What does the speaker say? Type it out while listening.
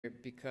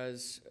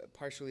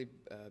partially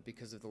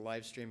because of the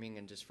live streaming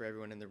and just for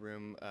everyone in the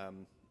room,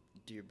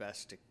 do your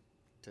best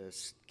to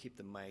keep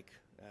the mic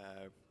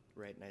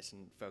right, nice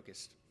and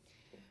focused.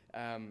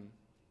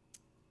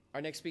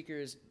 Our next speaker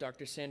is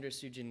Dr. Sandra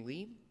Soo-Jin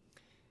Lee,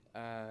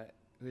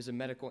 who is a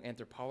medical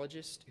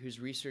anthropologist whose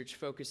research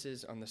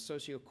focuses on the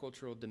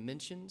sociocultural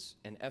dimensions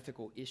and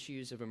ethical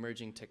issues of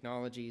emerging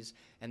technologies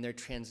and their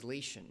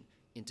translation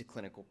into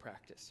clinical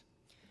practice.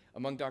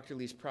 Among Dr.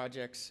 Lee's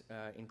projects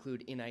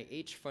include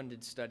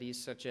NIH-funded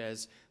studies such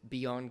as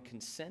Beyond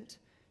Consent,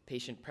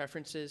 Patient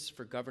Preferences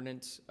for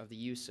Governance of the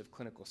Use of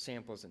Clinical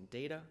Samples and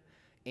Data,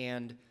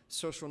 and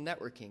Social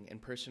Networking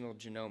and Personal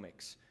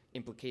Genomics,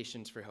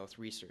 Implications for Health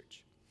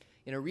Research.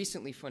 In a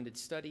recently funded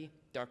study,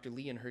 Dr.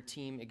 Lee and her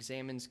team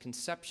examines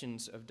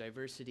conceptions of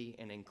diversity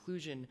and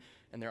inclusion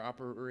and their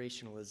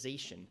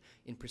operationalization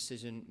in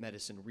precision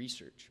medicine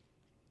research.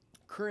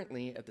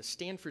 Currently, at the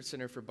Stanford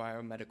Center for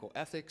Biomedical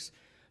Ethics,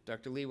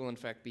 Dr. Lee will in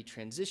fact be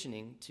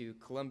transitioning to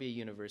Columbia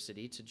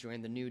University to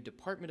join the new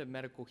Department of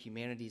Medical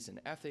Humanities and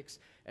Ethics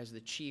as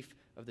the Chief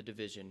of the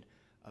Division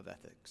of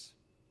Ethics.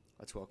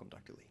 Let's welcome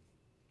Dr. Lee.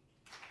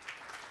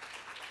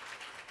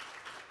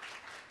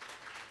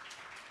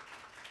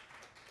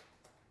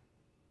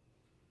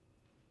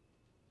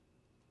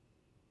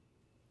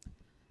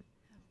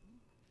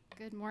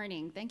 Good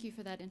morning. Thank you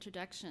for that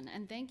introduction,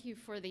 and thank you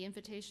for the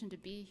invitation to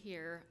be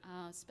here.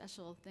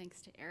 Special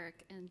thanks to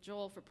Eric and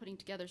Joel for putting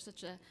together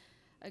such a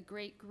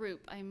great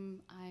group.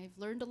 I've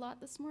learned a lot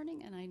this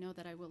morning, and I know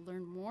that I will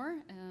learn more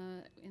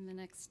in the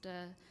next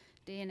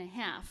day and a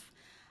half.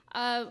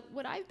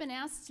 What I've been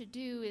asked to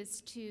do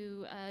is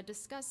to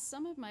discuss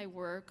some of my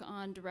work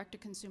on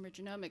direct-to-consumer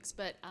genomics,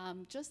 but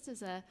just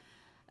as a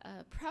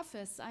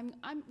preface,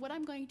 what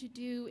I'm going to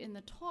do in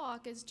the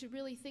talk is to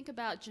really think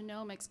about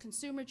genomics,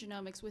 consumer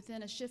genomics,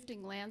 within a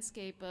shifting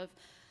landscape of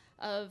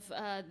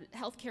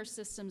healthcare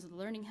systems, the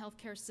learning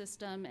healthcare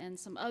system, and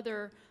some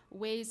other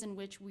ways in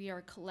which we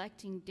are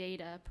collecting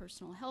data,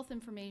 personal health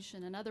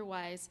information and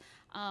otherwise,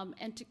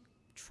 and to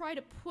try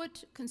to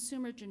put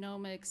consumer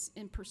genomics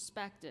in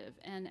perspective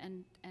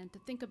and to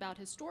think about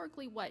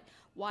historically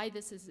why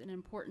this is an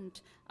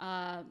important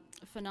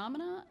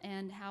phenomena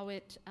and how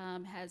it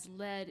has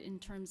led in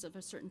terms of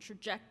a certain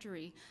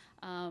trajectory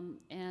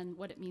and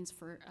what it means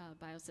for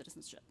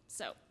biocitizenship.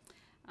 So,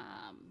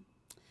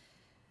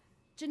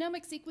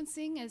 genomic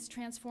sequencing as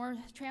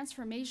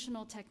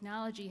transformational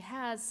technology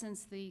has,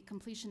 since the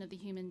completion of the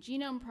Human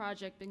Genome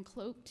Project, been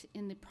cloaked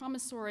in the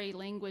promissory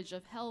language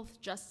of health,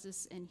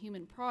 justice, and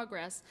human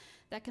progress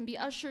that can be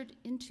ushered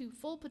into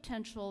full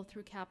potential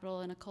through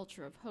capital and a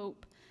culture of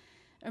hope.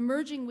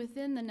 Emerging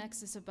within the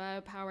nexus of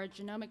biopowered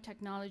genomic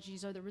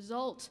technologies are the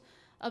result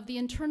of the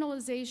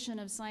internalization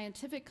of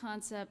scientific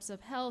concepts of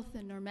health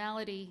and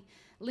normality,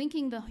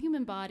 linking the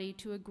human body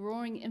to a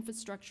growing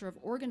infrastructure of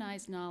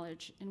organized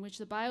knowledge in which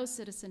the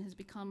biocitizen has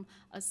become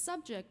a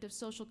subject of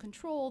social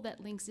control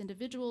that links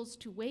individuals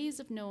to ways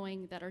of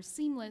knowing that are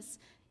seamless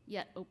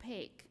yet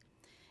opaque.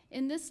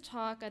 In this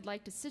talk, I'd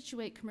like to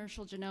situate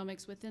commercial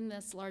genomics within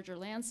this larger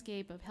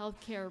landscape of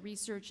healthcare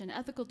research and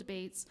ethical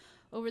debates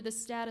over the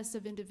status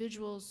of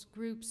individuals,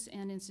 groups,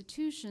 and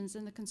institutions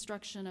in the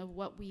construction of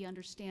what we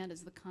understand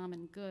as the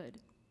common good.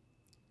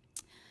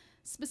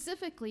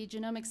 Specifically,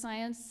 genomic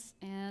science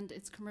and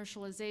its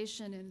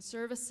commercialization in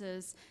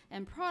services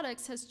and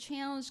products has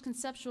challenged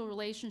conceptual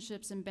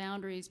relationships and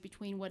boundaries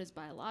between what is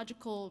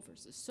biological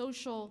versus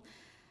social,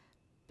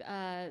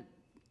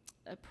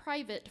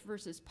 private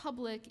versus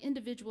public,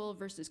 individual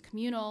versus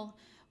communal,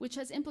 which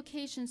has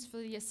implications for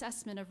the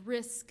assessment of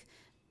risk,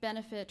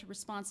 benefit,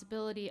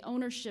 responsibility,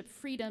 ownership,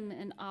 freedom,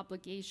 and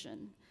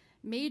obligation.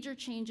 Major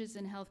changes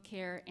in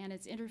healthcare and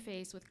its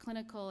interface with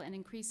clinical and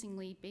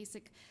increasingly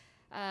basic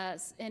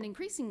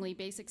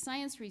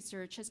science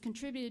research has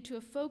contributed to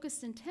a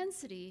focused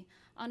intensity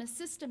on a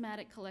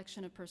systematic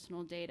collection of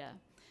personal data.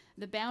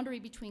 The boundary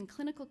between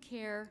clinical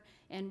care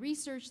and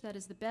research that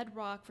is the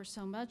bedrock for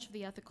so much of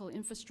the ethical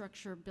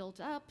infrastructure built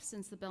up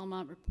since the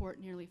Belmont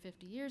Report nearly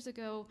 50 years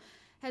ago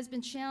has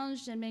been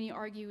challenged and many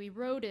argue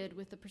eroded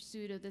with the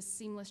pursuit of this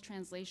seamless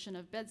translation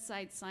of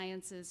bedside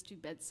sciences to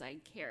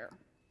bedside care.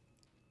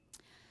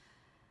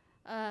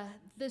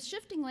 The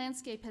shifting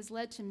landscape has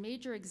led to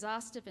major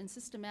exhaustive and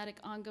systematic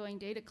ongoing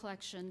data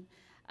collection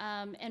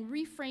and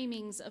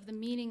reframings of the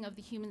meaning of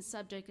the human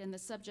subject and the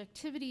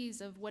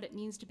subjectivities of what it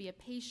means to be a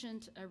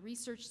patient, a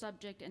research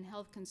subject, and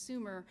health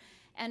consumer,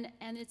 and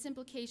its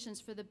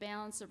implications for the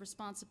balance of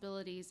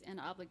responsibilities and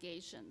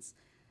obligations.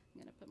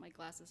 I'm going to put my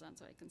glasses on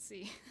so I can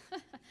see.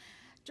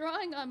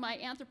 Drawing on my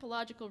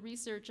anthropological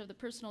research of the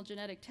personal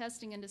genetic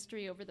testing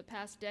industry over the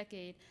past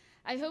decade,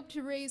 I hope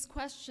to raise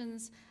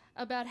questions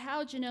about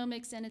how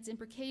genomics and its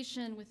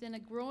implication within a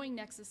growing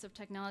nexus of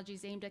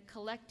technologies aimed at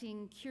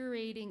collecting,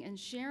 curating, and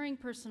sharing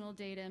personal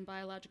data and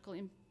biological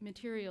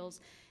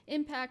materials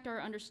impact our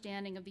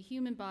understanding of the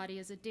human body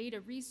as a data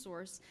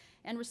resource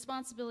and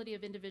responsibility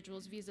of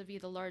individuals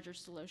vis-a-vis the larger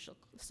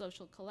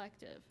social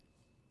collective.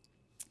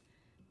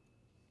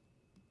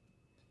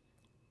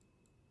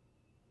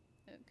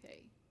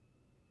 Okay.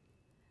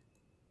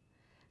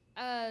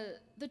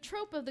 the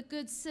trope of the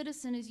good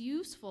citizen is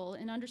useful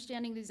in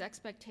understanding these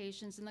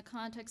expectations in the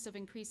context of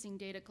increasing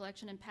data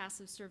collection and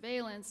passive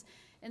surveillance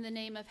in the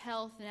name of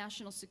health,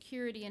 national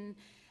security, and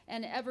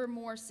ever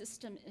more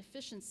system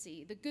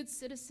efficiency. The good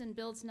citizen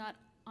builds not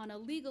on a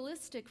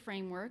legalistic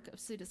framework of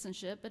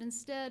citizenship, but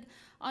instead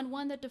on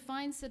one that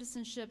defines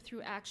citizenship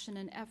through action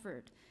and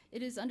effort.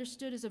 It is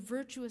understood as a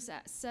virtuous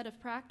set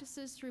of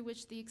practices through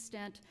which the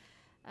extent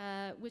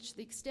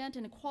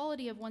and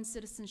quality of one's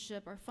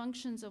citizenship are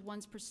functions of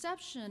one's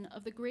perception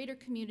of the greater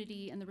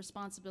community and the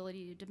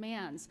responsibility it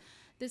demands.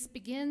 This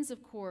begins,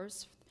 of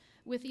course,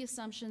 with the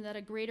assumption that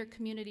a greater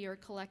community or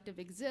collective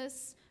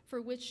exists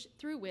through which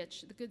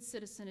the good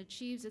citizen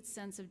achieves its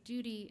sense of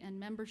duty and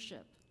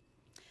membership.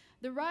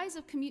 The rise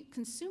of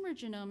consumer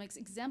genomics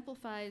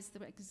exemplifies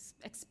the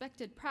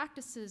expected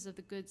practices of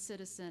the good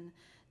citizen.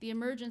 The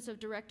emergence of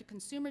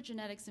direct-to-consumer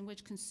genetics, in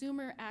which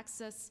consumer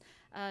access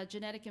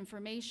genetic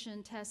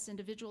information, tests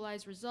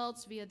individualized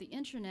results via the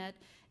internet,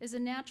 is a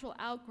natural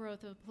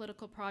outgrowth of a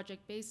political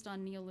project based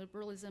on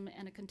neoliberalism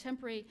and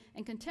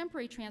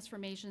contemporary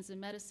transformations in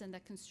medicine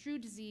that construe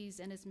disease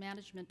and its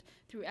management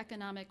through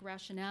economic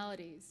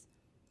rationalities.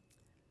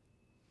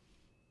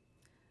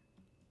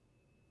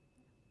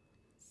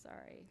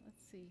 Sorry,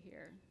 let's see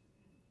here.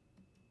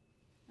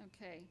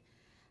 Okay.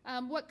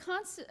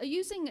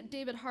 Using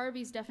David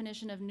Harvey's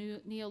definition of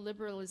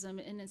neoliberalism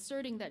in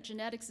asserting that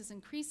genetics is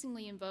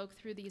increasingly invoked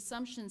through the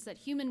assumptions that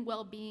human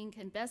well-being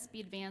can best be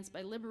advanced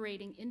by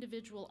liberating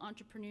individual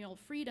entrepreneurial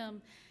freedom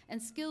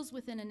and skills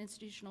within an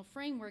institutional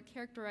framework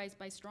characterized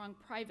by strong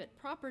private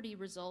property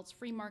results,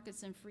 free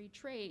markets, and free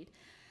trade.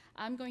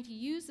 I'm going to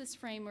use this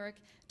framework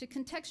to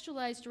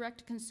contextualize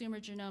direct-to-consumer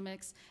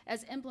genomics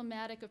as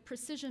emblematic of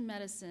precision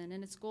medicine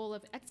and its goal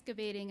of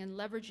excavating and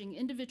leveraging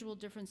individual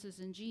differences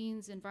in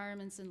genes,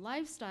 environments, and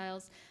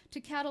lifestyles to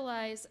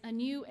catalyze a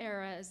new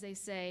era, as they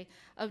say,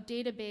 of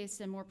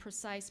data-based and more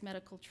precise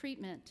medical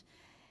treatment.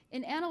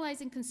 In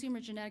analyzing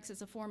consumer genetics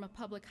as a form of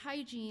public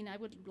hygiene, I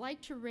would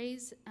like to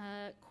raise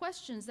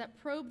questions that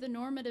probe the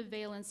normative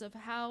valence of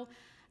how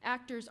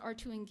actors are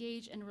to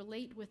engage and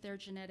relate with their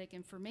genetic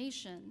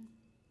information.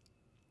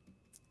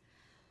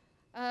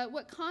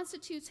 What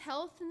constitutes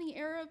health in the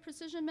era of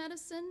precision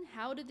medicine?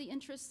 How did the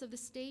interests of the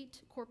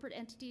state, corporate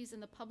entities,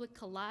 and the public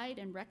collide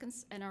and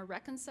are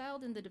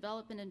reconciled in the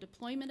development and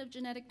deployment of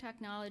genetic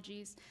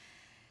technologies?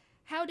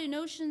 How do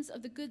notions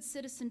of the good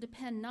citizen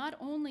depend not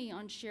only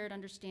on shared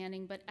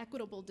understanding, but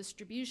equitable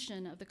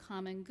distribution of the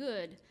common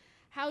good?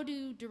 How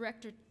do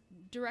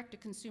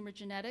direct-to-consumer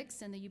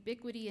genetics and the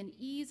ubiquity and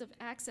ease of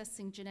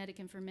accessing genetic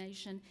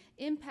information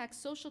impact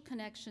social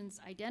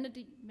connections,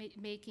 identity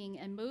making,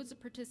 and modes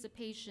of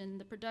participation,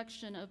 the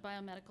production of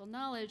biomedical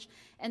knowledge,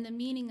 and the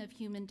meaning of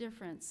human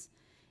difference?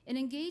 In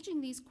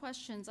engaging these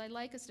questions, I'd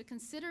like us to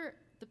consider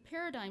the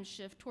paradigm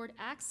shift toward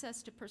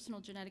access to personal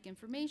genetic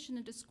information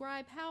and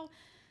describe how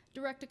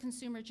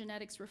direct-to-consumer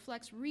genetics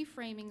reflects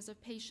reframings of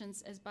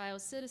patients as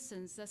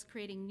biocitizens, thus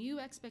creating new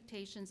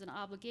expectations and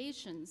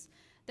obligations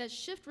that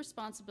shift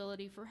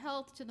responsibility for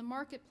health to the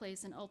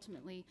marketplace and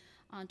ultimately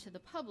onto the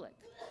public.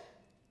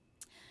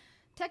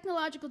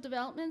 Technological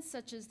developments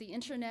such as the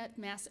internet,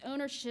 mass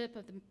ownership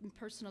of the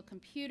personal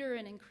computer,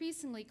 and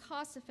increasingly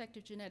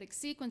cost-effective genetic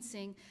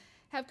sequencing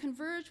have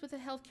converged with a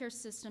healthcare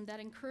system that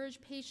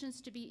encouraged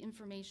patients to be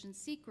information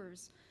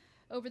seekers.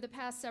 Over the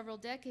past several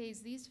decades,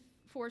 these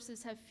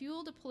forces have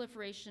fueled a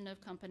proliferation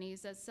of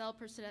companies that sell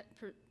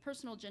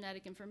personal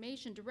genetic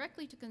information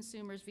directly to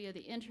consumers via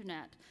the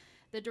internet.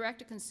 The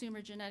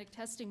direct-to-consumer genetic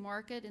testing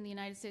market in the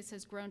United States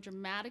has grown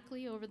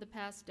dramatically over the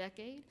past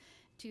decade.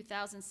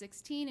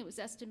 2016, it was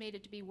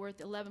estimated to be worth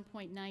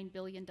 $11.9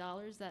 billion.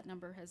 That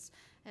number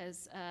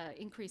has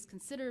increased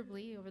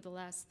considerably over the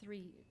last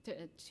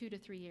 2 to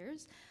 3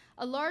 years.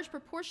 A large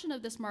proportion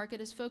of this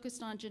market is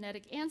focused on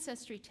genetic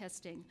ancestry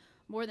testing.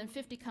 More than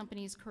 50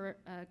 companies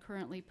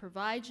currently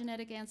provide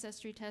genetic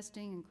ancestry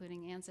testing,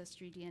 including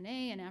Ancestry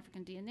DNA and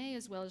African DNA,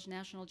 as well as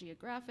National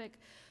Geographic,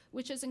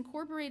 which has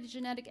incorporated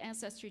genetic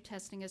ancestry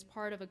testing as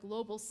part of a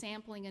global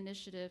sampling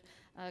initiative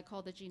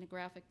called the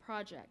Genographic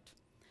Project.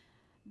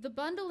 The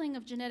bundling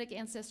of genetic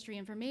ancestry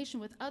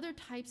information with other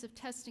types of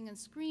testing and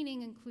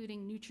screening,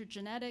 including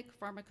nutrigenetic,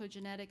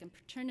 pharmacogenetic, and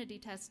paternity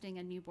testing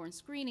and newborn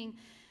screening,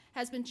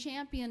 has been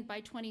championed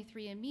by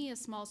 23andMe, a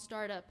small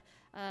startup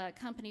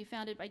company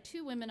founded by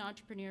 2 women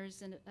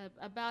entrepreneurs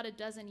about a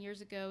dozen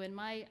years ago in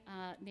my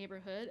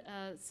neighborhood,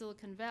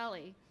 Silicon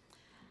Valley.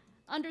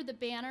 Under the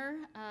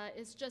banner,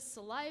 it's just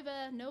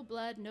saliva, no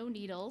blood, no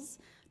needles.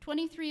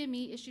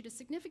 23andMe issued a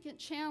significant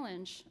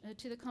challenge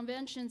to the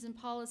conventions and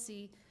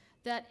policy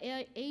that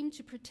aim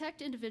to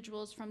protect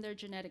individuals from their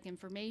genetic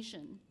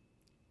information.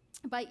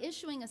 By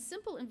issuing a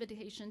simple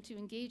invitation to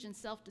engage in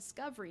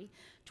self-discovery,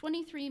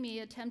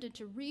 23andMe attempted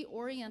to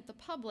reorient the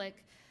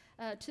public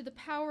to the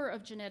power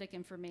of genetic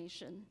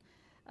information.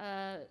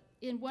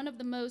 in one of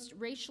the most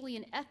racially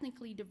and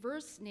ethnically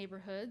diverse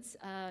neighborhoods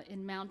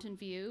in Mountain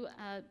View,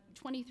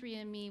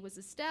 23andMe was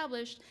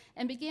established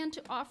and began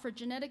to offer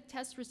genetic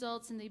test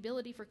results and the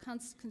ability for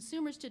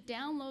consumers to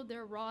download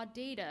their raw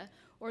data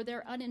or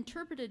their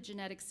uninterpreted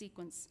genetic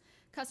sequence.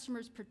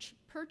 Customers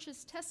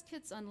purchase test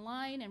kits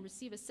online and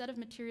receive a set of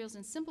materials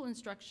and simple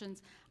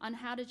instructions on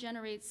how to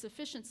generate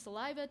sufficient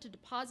saliva to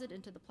deposit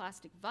into the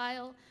plastic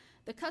vial.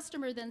 The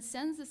customer then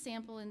sends the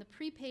sample in the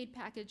prepaid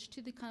package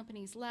to the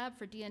company's lab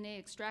for DNA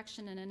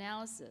extraction and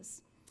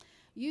analysis.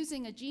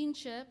 Using a gene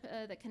chip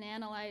that can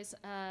analyze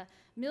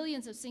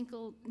millions of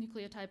single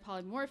nucleotide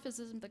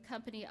polymorphisms, the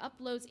company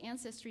uploads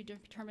ancestry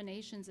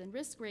determinations and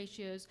risk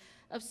ratios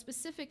of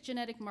specific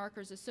genetic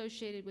markers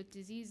associated with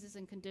diseases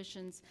and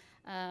conditions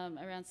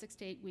around 6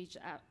 to 8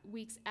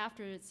 weeks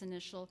after its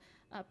initial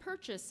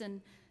purchase.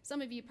 And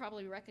some of you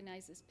probably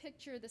recognize this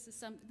picture. This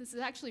is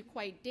actually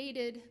quite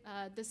dated.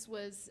 This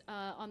was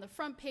on the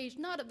front page,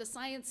 not of the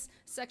science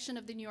section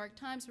of the New York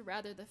Times, but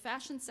rather the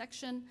fashion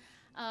section,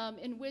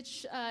 in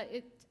which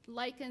it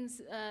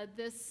likens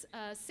this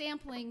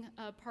sampling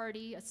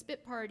party, a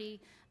spit party,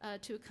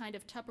 to a kind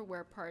of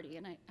Tupperware party.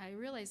 And I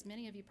realize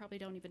many of you probably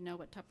don't even know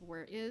what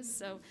Tupperware is.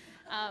 So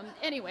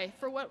anyway,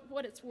 for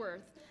what it's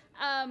worth.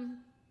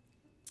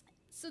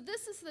 So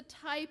this is the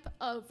type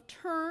of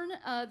turn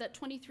that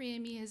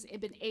 23andMe has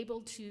been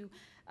able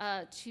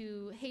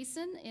to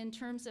hasten in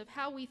terms of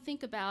how we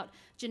think about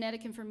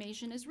genetic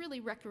information as really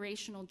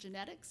recreational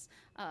genetics,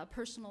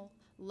 personal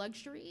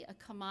luxury, a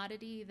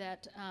commodity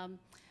that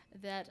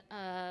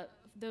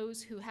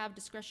those who have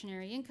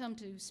discretionary income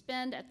to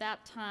spend. At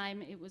that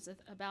time, it was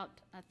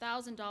about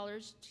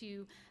 $1,000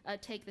 to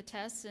take the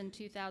tests. In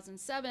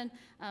 2007,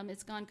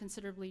 it's gone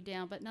considerably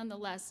down, but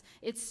nonetheless,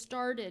 it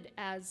started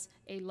as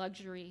a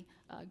luxury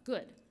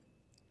good.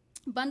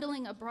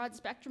 Bundling a broad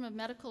spectrum of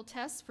medical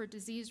tests for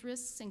disease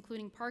risks,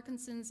 including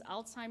Parkinson's,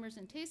 Alzheimer's,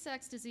 and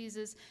Tay-Sachs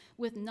diseases,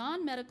 with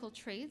non-medical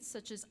traits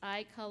such as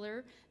eye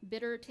color,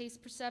 bitter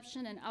taste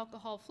perception, and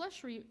alcohol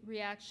flush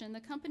reaction, the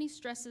company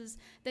stresses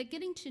that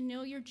getting to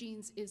know your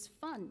genes is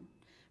fun.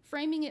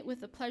 Framing it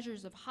with the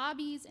pleasures of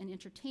hobbies and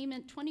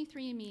entertainment,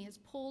 23andMe has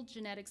pulled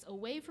genetics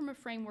away from a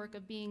framework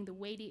of being the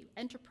weighty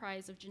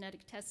enterprise of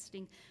genetic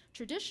testing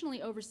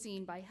traditionally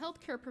overseen by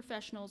healthcare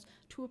professionals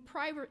to a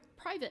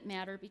private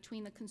matter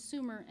between the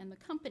consumer and the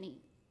company.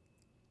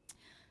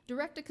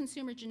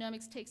 Direct-to-consumer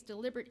genomics takes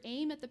deliberate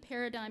aim at the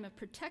paradigm of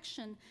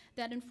protection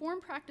that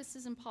inform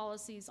practices and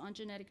policies on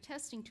genetic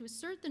testing to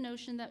assert the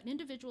notion that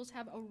individuals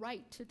have a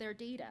right to their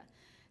data.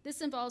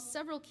 This involves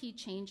several key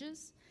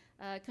changes.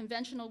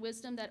 Conventional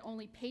wisdom that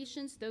only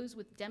patients, those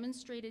with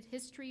demonstrated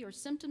history or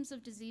symptoms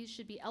of disease,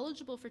 should be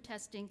eligible for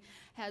testing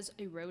has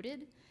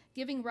eroded,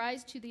 giving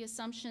rise to the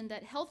assumption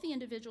that healthy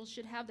individuals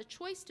should have the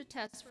choice to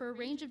test for a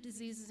range of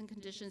diseases and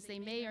conditions they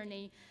may or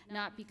may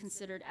not be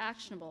considered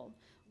actionable.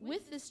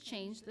 With this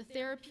change, the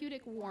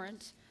therapeutic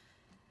warrant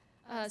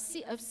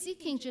of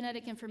seeking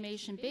genetic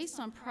information based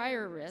on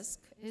prior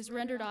risk is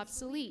rendered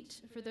obsolete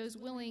for those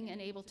willing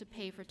and able to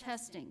pay for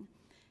testing.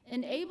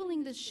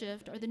 Enabling this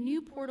shift are the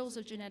new portals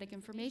of genetic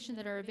information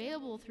that are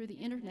available through the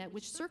internet,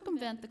 which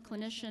circumvent the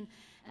clinician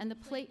and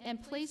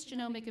place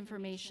genomic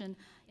information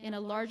in a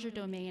larger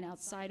domain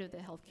outside of the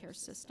healthcare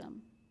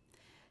system.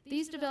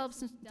 These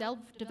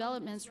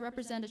developments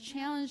represent a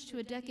challenge to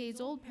a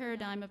decades-old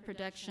paradigm of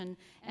production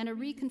and a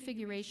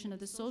reconfiguration of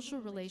the social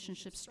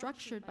relationships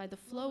structured by the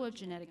flow of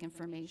genetic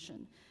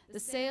information. The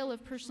sale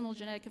of personal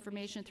genetic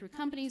information through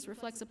companies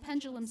reflects a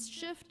pendulum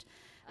shift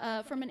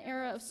from an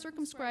era of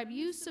circumscribed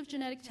use of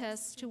genetic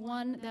tests to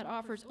one that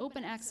offers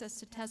open access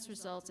to test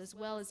results as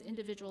well as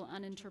individual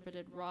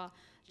uninterpreted raw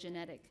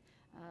genetic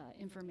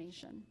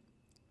information.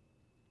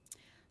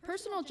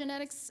 Personal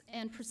genetics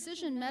and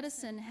precision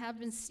medicine have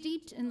been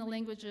steeped in the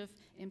language of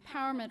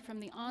empowerment from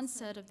the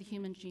onset of the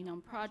Human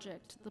Genome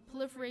Project. The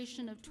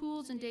proliferation of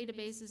tools and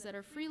databases that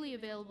are freely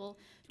available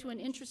to an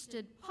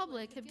interested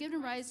public have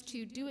given rise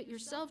to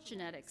do-it-yourself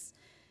genetics.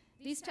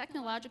 These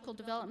technological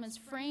developments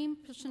frame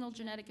personal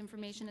genetic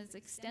information as an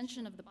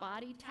extension of the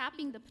body,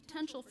 tapping the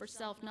potential for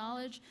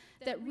self-knowledge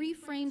that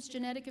reframes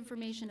genetic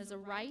information as a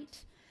right.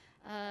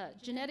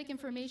 Genetic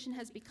information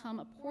has become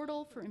a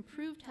portal for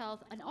improved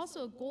health and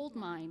also a gold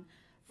mine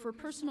for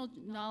personal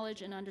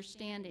knowledge and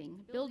understanding.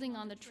 Building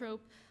on the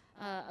trope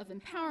of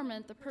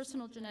empowerment, the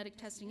personal genetic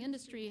testing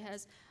industry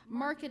has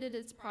marketed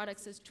its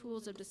products as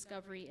tools of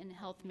discovery and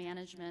health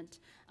management.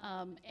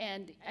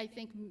 And I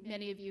think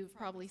many of you have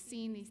probably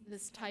seen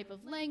this type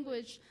of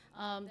language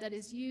that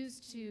is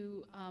used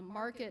to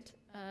market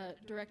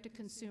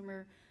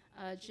direct-to-consumer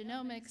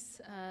genomics,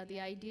 the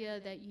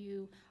idea that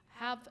you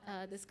have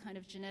this kind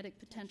of genetic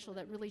potential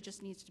that really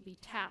just needs to be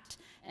tapped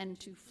and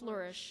to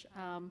flourish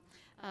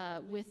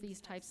with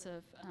these types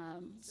of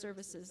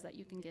services that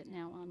you can get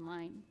now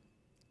online.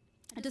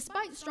 And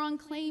despite strong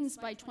claims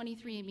by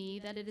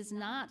 23andMe that it is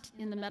not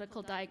in the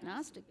medical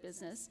diagnostic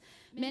business,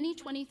 many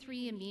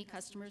 23andMe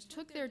customers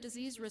took their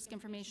disease risk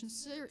information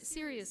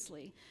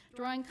seriously,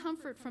 drawing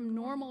comfort from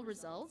normal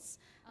results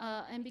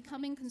and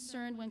becoming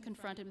concerned when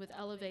confronted with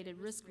elevated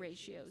risk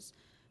ratios.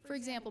 For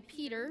example,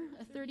 Peter,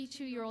 a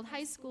 32-year-old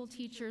high school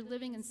teacher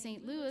living in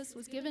St. Louis,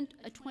 was given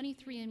a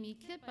 23andMe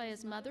kit by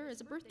his mother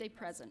as a birthday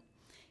present.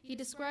 He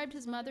described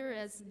his mother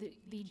as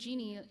the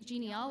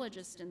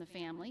genealogist in the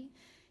family.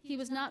 He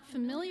was not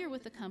familiar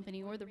with the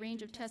company or the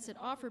range of tests it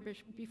offered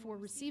before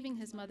receiving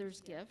his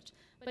mother's gift,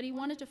 but he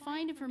wanted to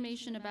find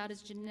information about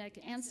his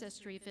genetic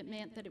ancestry if it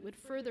meant that it would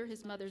further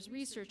his mother's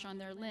research on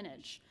their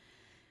lineage.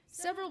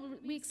 Several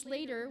weeks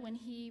later, when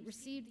he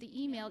received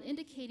the email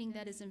indicating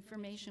that his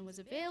information was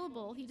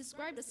available, he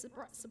described a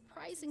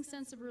surprising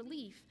sense of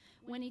relief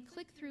when he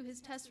clicked through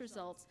his test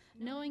results,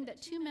 knowing that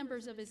 2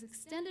 members of his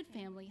extended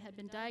family had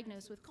been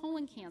diagnosed with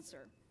colon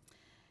cancer.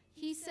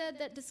 He said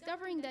that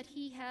discovering that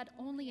he had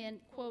only an,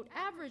 quote,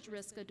 average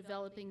risk of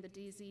developing the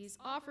disease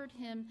offered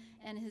him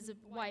and his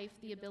wife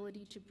the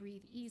ability to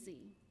breathe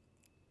easy.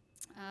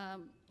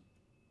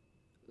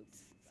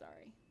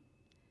 Sorry.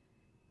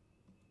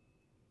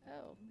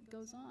 Oh, it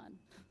goes on.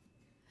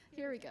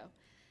 Here we go.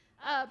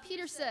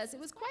 Peter says, it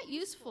was quite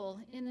useful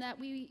in that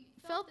we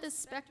felt this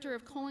specter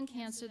of colon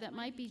cancer that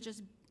might be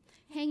just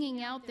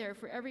hanging out there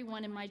for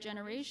everyone in my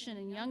generation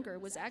and younger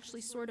was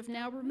actually sort of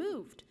now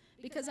removed,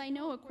 because I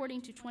know,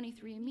 according to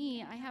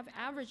 23andMe, I have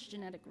average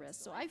genetic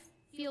risk, so I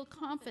feel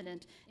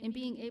confident in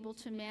being able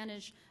to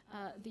manage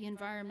the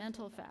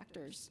environmental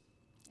factors,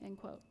 end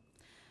quote.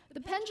 The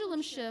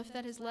pendulum shift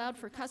that has allowed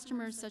for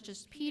customers such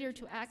as Peter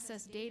to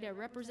access data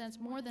represents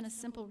more than a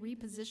simple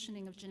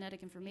repositioning of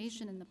genetic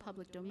information in the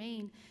public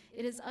domain.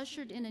 It has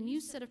ushered in a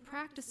new set of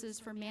practices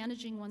for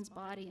managing one's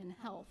body and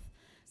health.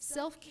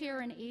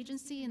 Self-care and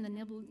agency in the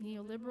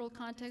neoliberal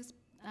context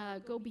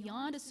go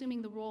beyond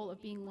assuming the role of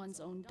being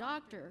one's own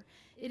doctor.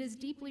 It is a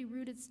deeply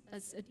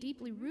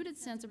rooted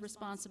sense of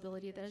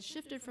responsibility that has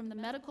shifted from the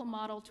medical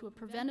model to a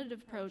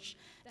preventative approach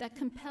that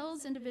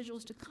compels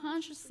individuals to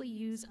consciously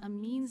use a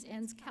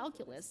means-ends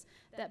calculus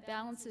that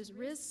balances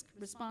risk,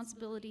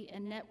 responsibility,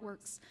 and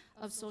networks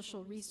of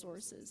social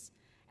resources.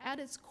 At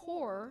its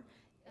core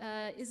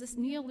is this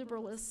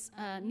neoliberal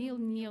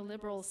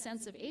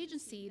sense of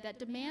agency that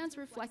demands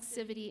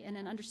reflexivity and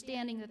an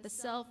understanding that the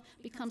self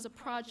becomes a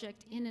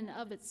project in and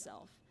of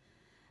itself.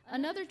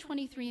 Another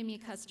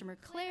 23andMe customer,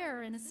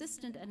 Claire, an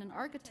assistant at an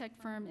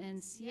architect firm in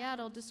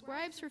Seattle,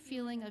 describes her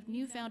feeling of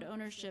newfound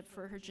ownership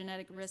for her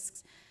genetic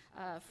risks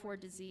for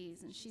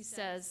disease. And she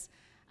says,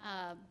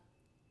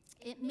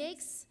 it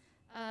makes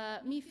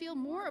me feel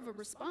more of a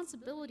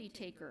responsibility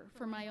taker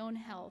for my own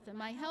health, and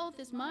my health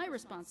is my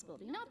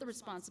responsibility, not the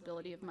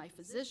responsibility of my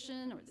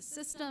physician or the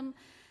system.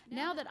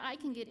 Now that I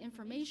can get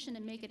information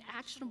and make it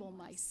actionable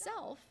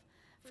myself,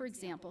 for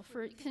example,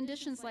 for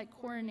conditions like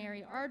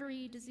coronary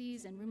artery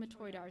disease and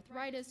rheumatoid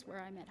arthritis, where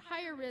I'm at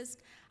higher risk,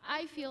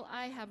 I feel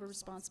I have a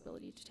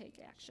responsibility to take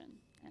action,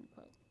 end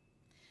quote.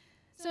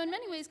 So in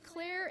many ways,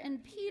 Claire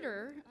and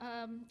Peter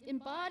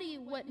embody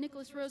what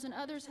Nicholas Rose and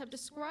others have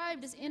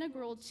described as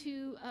integral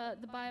to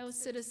the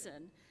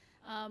Biocitizen.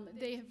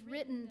 They have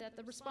written that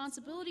the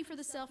responsibility for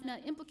the self now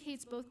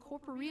implicates both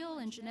corporeal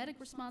and genetic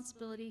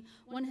responsibility.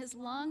 One has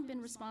long been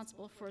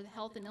responsible for the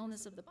health and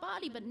illness of the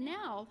body, but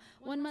now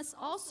one must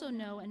also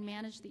know and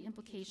manage the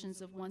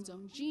implications of one's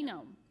own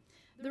genome.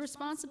 The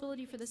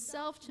responsibility for the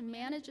self to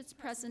manage its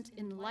present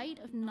in light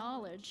of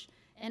knowledge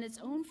and its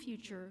own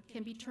future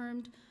can be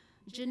termed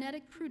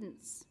genetic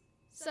prudence.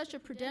 Such a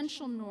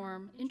prudential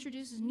norm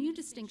introduces new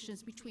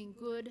distinctions between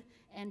good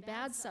and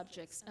bad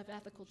subjects of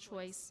ethical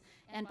choice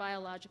and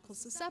biological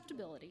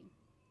susceptibility.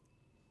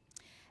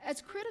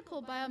 As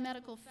critical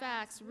biomedical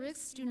facts,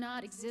 risks do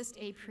not exist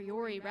a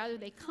priori. Rather,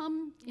 they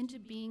come into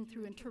being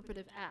through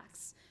interpretive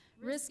acts.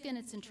 Risk and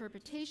its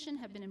interpretation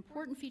have been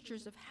important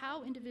features of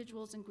how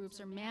individuals and groups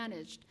are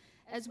managed,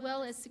 as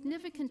well as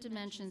significant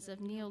dimensions of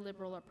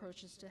neoliberal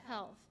approaches to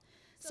health.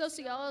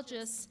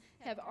 Sociologists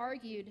have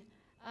argued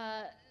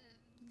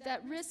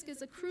that risk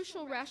is a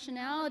crucial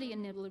rationality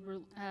in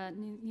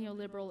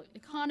neoliberal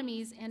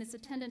economies and its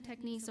attendant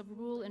techniques of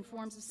rule and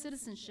forms of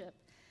citizenship.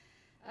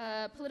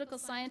 Political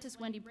scientist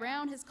Wendy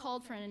Brown has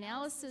called for an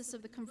analysis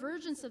of the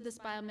convergence of this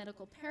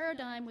biomedical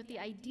paradigm with the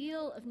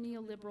ideal of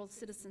neoliberal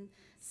citizen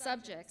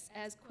subjects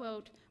as,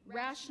 quote,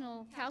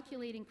 rational,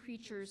 calculating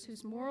creatures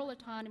whose moral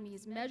autonomy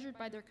is measured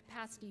by their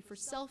capacity for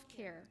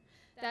self-care,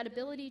 that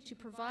ability to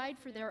provide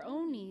for their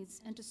own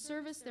needs and to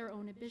service their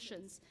own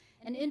ambitions,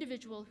 an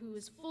individual who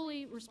is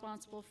fully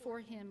responsible for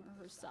him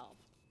or herself.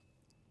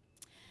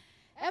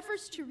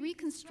 Efforts to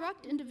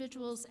reconstruct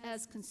individuals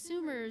as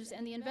consumers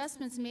and the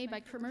investments made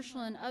by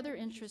commercial and other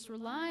interests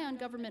rely on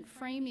government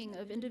framing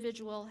of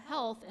individual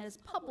health as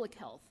public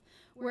health,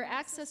 where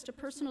access to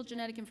personal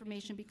genetic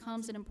information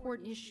becomes an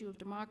important issue of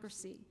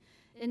democracy.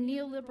 In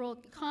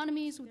neoliberal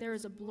economies, there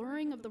is a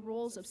blurring of the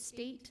roles of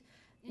state,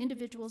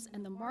 individuals,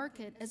 and the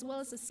market, as well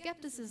as a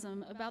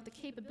skepticism about the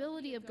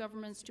capability of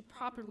governments to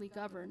properly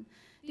govern.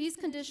 These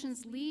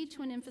conditions lead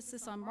to an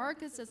emphasis on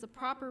markets as the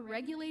proper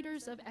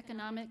regulators of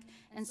economic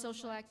and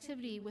social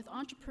activity, with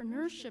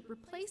entrepreneurship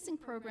replacing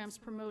programs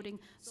promoting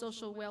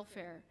social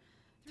welfare.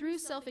 Through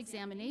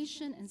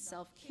self-examination and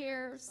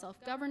self-care,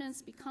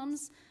 self-governance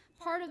becomes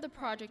part of the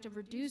project of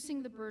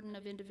reducing the burden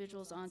of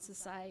individuals on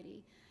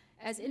society.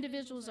 as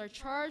individuals are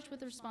charged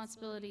with the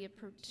responsibility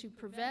to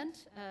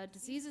prevent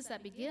diseases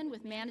that begin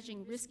with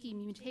managing risky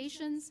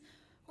mutations.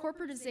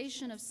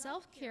 Corporatization of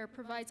self-care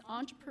provides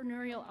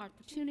entrepreneurial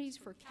opportunities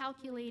for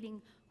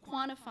calculating,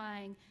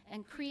 quantifying,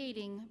 and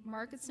creating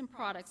markets and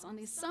products on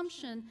the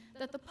assumption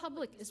that the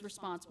public is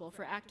responsible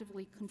for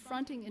actively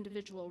confronting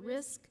individual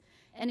risk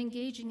and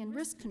engaging in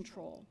risk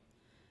control.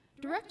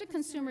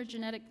 Direct-to-consumer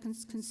genetic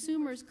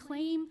consumers'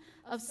 claim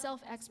of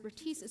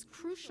self-expertise is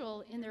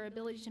crucial in their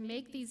ability to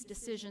make these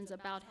decisions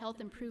about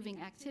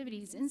health-improving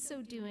activities. In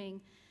so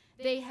doing,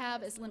 they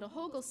have, as Linda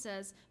Hogel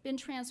says, been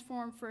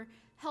transformed for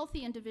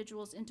healthy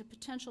individuals into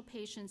potential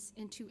patients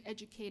into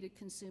educated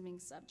consuming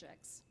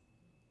subjects.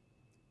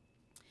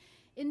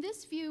 In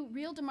this view,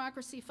 real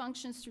democracy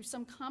functions through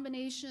some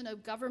combination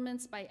of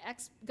government by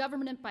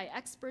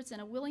experts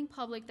and a willing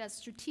public that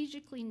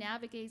strategically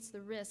navigates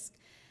the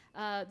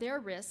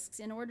their risks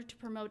in order to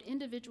promote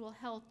individual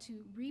health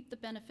to reap the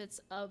benefits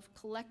of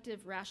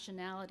collective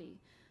rationality.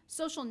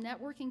 Social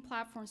networking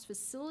platforms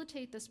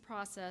facilitate this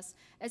process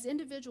as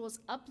individuals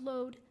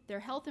upload their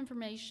health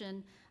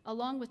information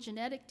along with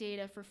genetic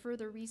data for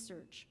further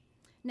research.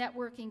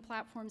 Networking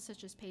platforms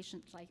such as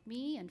Patients Like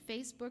Me and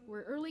Facebook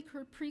were early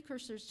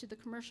precursors to the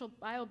commercial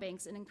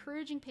biobanks in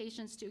encouraging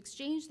patients to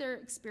exchange their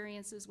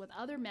experiences with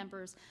other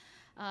members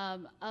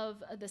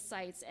of the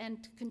sites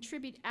and to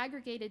contribute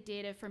aggregated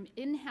data from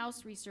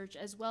in-house research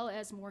as well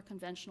as more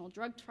conventional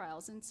drug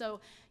trials. And so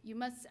you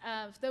must,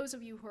 those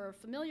of you who are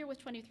familiar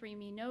with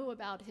 23andMe know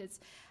about its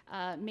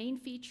main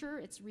feature,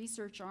 its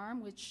research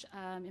arm, which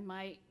in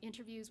my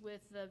interviews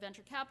with the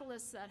venture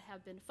capitalists that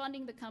have been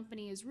funding the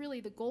company is really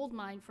the gold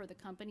mine for the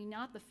company,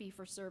 not the fee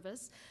for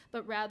service,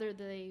 but rather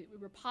the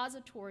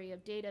repository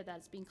of data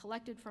that's being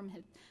collected from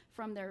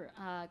their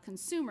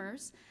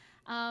consumers.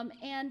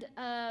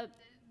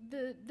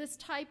 This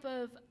type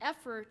of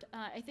effort,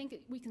 I think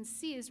we can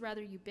see is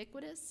rather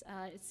ubiquitous.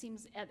 It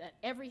seems that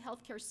every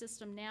healthcare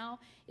system now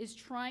is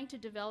trying to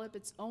develop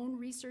its own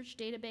research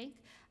data bank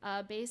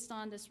based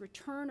on this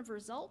return of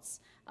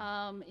results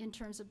in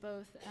terms of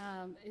both,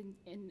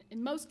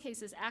 in most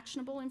cases,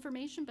 actionable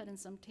information, but in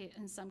some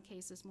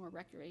cases, more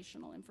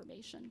recreational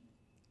information.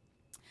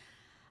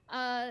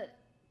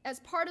 As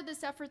part of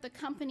this effort, the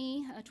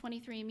company,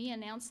 23andMe,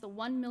 announced the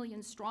 1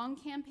 Million Strong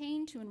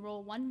campaign to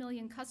enroll 1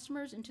 million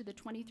customers into the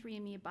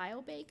 23andMe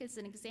Biobank as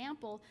an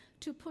example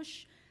to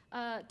push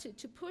a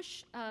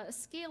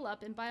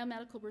scale-up in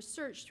biomedical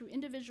research through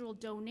individual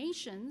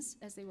donations,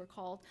 as they were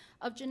called,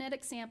 of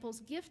genetic samples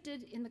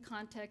gifted in the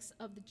context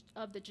of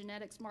the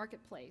genetics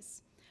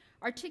marketplace.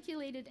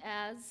 Articulated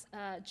as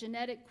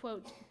genetic,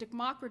 quote,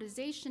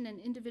 democratization and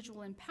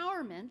individual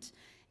empowerment,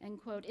 end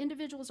quote,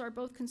 individuals are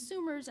both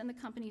consumers and the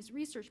company's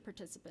research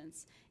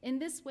participants. In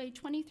this way,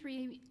 the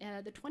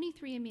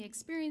 23andMe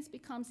experience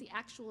becomes the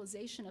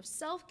actualization of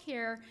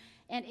self-care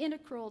and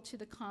integral to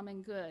the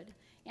common good.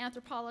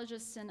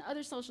 Anthropologists and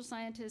other social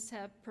scientists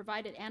have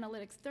provided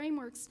analytics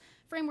frameworks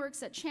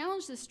that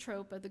challenge this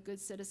trope of the good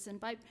citizen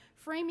by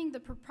framing the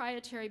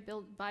proprietary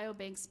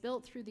biobanks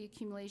built through the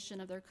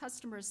accumulation of their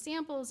customers'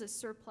 samples as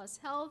surplus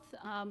health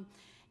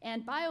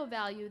and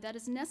bio-value that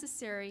is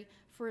necessary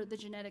for the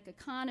genetic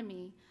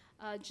economy.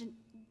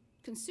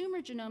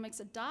 Consumer genomics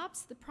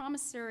adopts the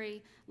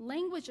promissory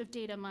language of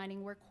data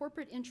mining where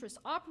corporate interests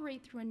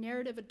operate through a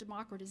narrative of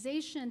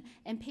democratization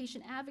and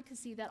patient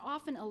advocacy that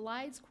often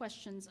elides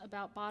questions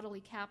about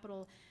bodily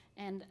capital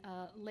and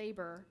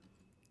labor.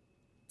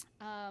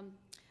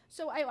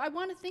 So I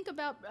want to think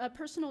about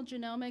personal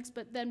genomics,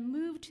 but then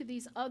move to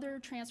these other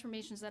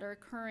transformations that are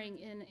occurring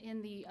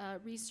in the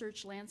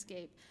research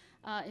landscape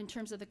in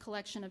terms of the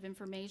collection of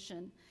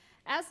information.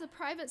 As the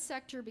private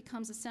sector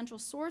becomes a central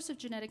source of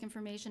genetic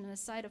information and a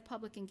site of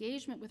public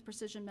engagement with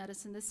precision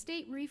medicine, the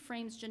state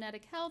reframes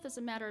genetic health as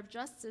a matter of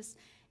justice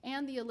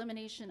and the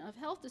elimination of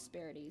health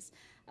disparities.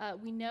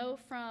 We know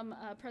from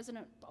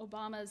President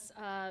Obama's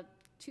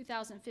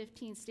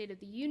 2015 State of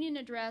the Union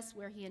address,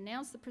 where he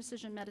announced the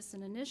Precision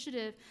Medicine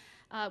Initiative,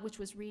 which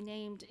was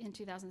renamed in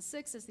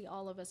 2006 as the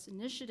All of Us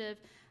Initiative,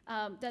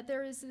 that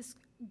there is this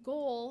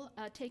goal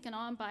taken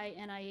on by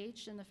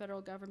NIH and the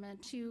federal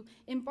government to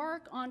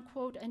embark on,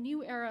 quote, a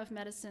new era of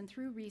medicine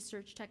through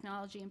research,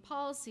 technology, and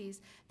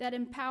policies that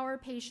empower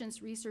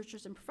patients,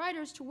 researchers, and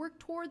providers to work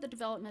toward the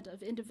development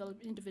of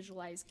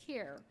individualized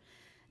care.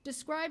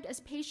 Described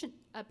as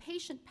a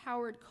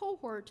patient-powered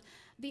cohort,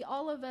 the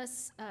All of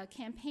Us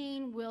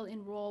campaign will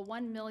enroll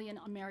 1 million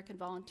American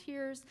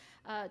volunteers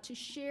to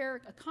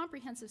share a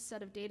comprehensive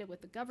set of data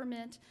with the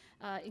government,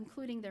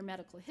 including their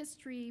medical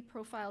history,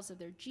 profiles of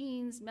their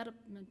genes,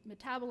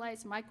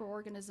 metabolites,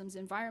 microorganisms,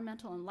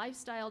 environmental and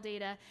lifestyle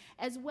data,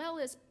 as well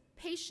as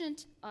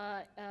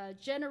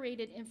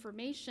patient-generated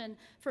information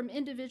from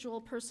individual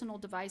personal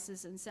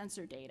devices and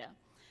sensor data.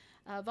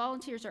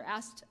 Volunteers are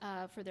asked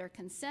for their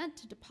consent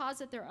to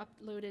deposit their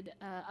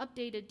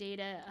updated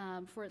data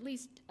for at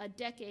least a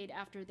decade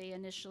after they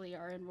initially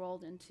are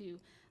enrolled into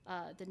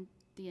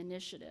the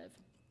initiative.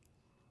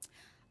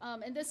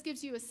 And this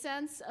gives you a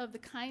sense of the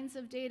kinds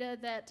of data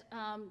that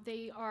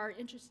they are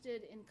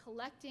interested in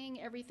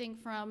collecting, everything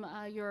from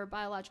your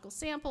biological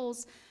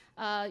samples,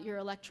 your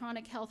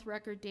electronic health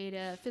record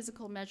data,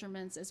 physical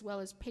measurements, as well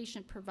as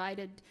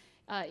patient-provided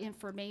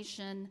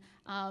information.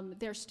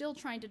 They're still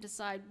trying to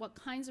decide what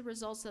kinds of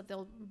results that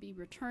they'll be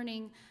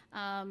returning,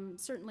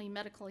 certainly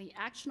medically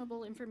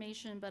actionable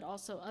information, but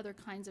also other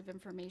kinds of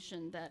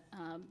information that,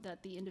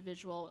 that the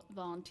individual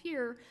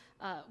volunteer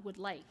would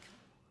like.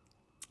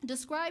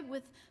 Described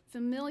with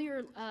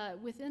familiar,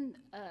 with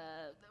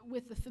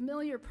the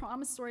familiar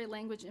promissory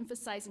language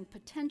emphasizing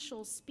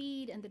potential,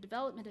 speed, and the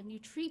development of new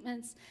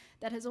treatments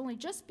that has only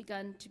just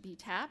begun to be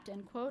tapped,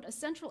 end quote, a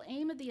central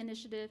aim of the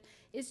initiative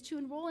is to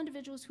enroll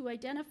individuals who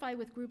identify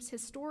with groups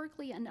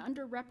historically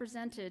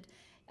underrepresented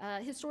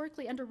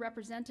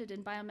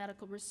in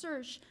biomedical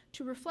research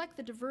to reflect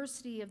the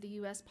diversity of the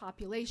U.S.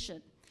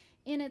 population.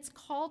 In its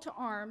call to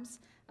arms,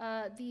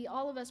 the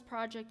All of Us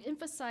project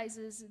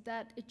emphasizes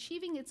that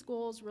achieving its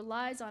goals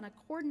relies on a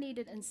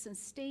coordinated and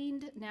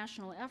sustained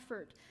national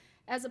effort.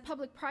 As a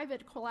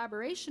public-private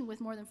collaboration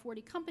with more than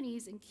 40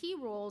 companies in key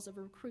roles of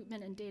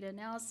recruitment and data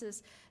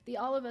analysis, the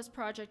All of Us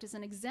project is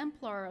an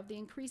exemplar of the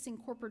increasing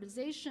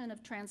corporatization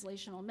of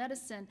translational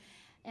medicine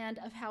and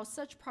of how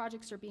such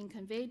projects are being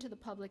conveyed to the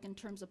public in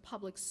terms of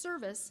public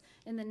service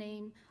in the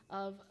name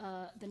of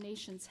the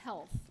nation's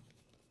health.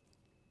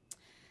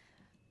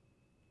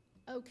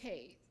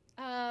 Okay.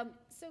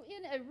 So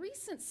in a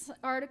recent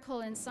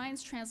article in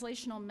Science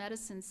Translational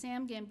Medicine,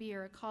 Sam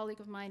Gambier, a colleague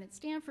of mine at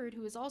Stanford,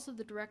 who is also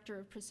the director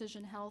of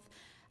Precision Health,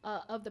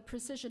 of the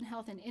Precision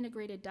Health and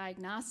Integrated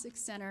Diagnostics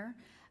Center,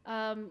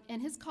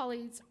 and his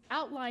colleagues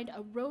outlined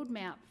a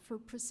roadmap for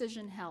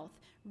precision health,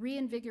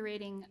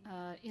 reinvigorating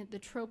the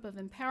trope of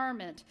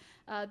empowerment.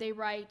 They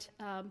write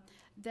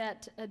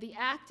that the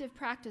active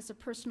practice of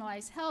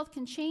personalized health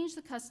can change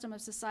the custom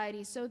of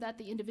society so that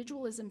the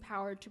individual is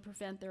empowered to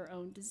prevent their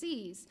own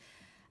disease.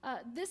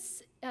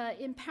 This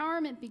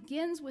empowerment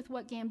begins with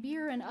what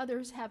Gambier and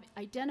others have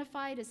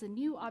identified as a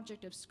new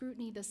object of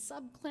scrutiny, the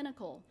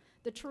subclinical,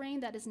 the terrain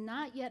that is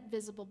not yet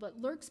visible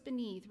but lurks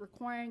beneath,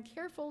 requiring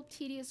careful,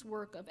 tedious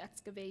work of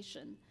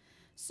excavation.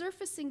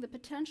 Surfacing the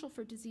potential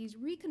for disease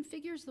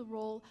reconfigures the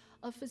role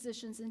of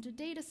physicians into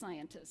data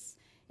scientists.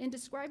 In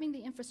describing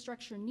the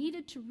infrastructure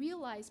needed to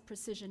realize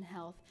precision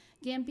health,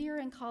 Gambier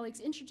and colleagues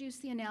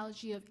introduced the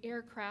analogy of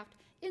aircraft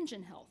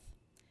engine health.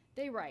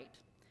 They write,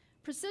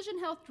 "Precision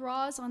health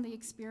draws on the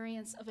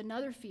experience of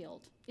another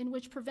field in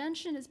which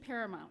prevention is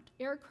paramount,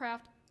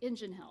 aircraft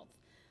engine health.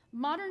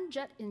 Modern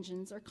jet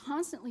engines are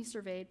constantly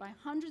surveyed by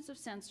hundreds of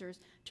sensors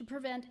to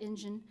prevent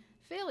engine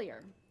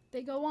failure."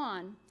 They go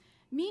on,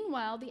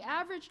 "Meanwhile, the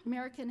average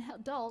American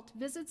adult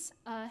visits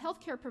a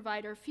healthcare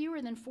provider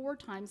fewer than 4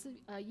 times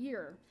a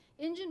year.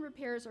 Engine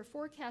repairs are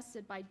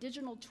forecasted by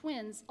digital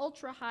twins,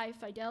 ultra-high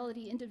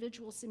fidelity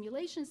individual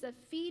simulations that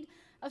feed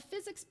a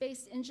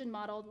physics-based engine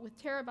model with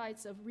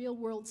terabytes of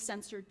real-world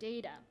sensor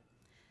data.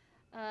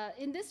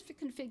 In this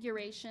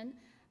configuration,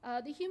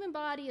 the human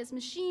body as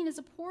machine is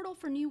a portal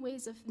for new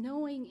ways of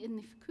knowing in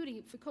the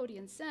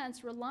Foucauldian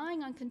sense,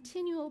 relying on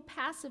continual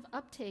passive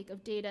uptake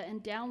of data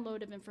and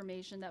download of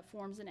information that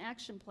forms an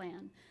action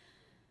plan.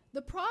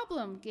 The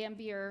problem,"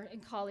 Gambier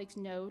and colleagues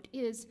note,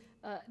 is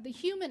the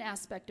human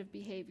aspect of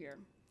behavior.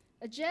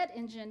 A jet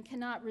engine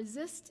cannot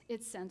resist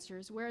its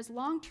sensors, whereas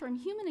long-term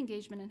human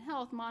engagement in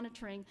health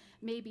monitoring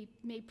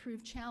may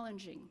prove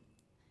challenging.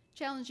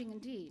 Challenging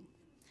indeed.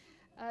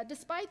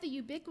 Despite the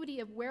ubiquity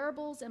of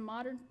wearables and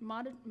modern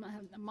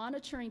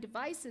monitoring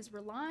devices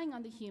relying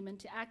on the human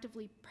to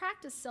actively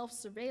practice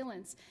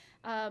self-surveillance,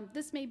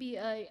 this may be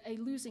a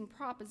losing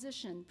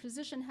proposition.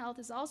 Precision health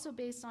is also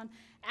based on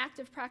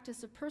active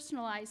practice of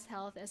personalized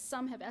health, as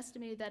some have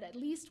estimated that at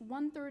least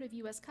 1/3 of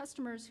US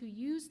customers who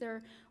use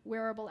their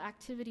wearable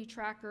activity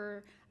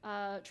trackers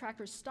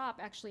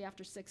stop actually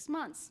after 6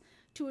 months.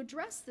 To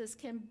address this,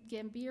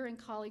 Gambier and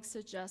colleagues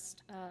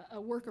suggest a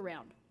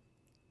workaround.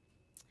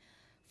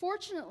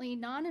 Fortunately,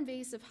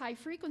 non-invasive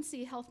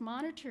high-frequency health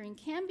monitoring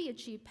can be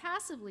achieved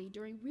passively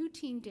during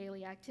routine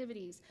daily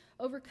activities,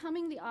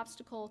 overcoming the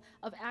obstacle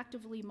of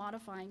actively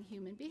modifying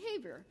human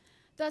behavior.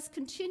 Thus,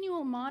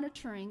 continual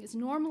monitoring is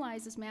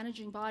normalized as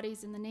managing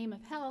bodies in the name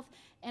of health,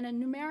 and a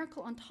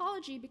numerical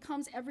ontology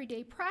becomes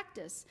everyday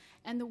practice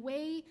and the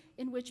way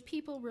in which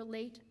people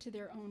relate to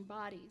their own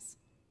bodies.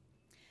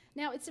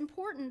 Now, it's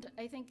important,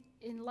 I think,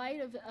 in light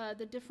of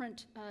the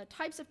different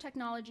types of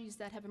technologies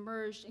that have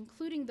emerged,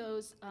 including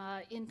those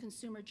in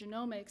consumer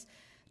genomics,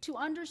 to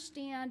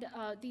understand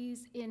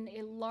these in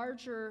a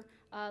larger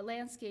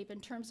landscape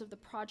in terms of the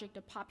project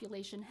of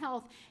population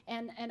health.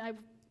 And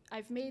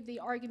I've made the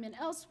argument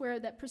elsewhere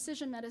that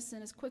precision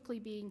medicine is quickly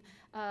being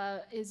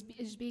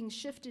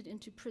shifted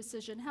into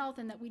precision health,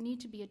 and that we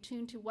need to be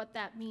attuned to what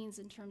that means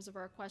in terms of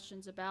our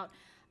questions about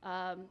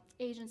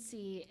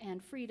agency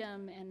and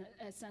freedom and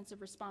a sense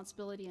of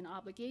responsibility and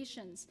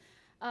obligations.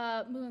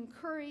 Moon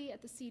Curry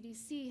at the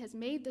CDC has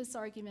made this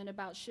argument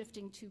about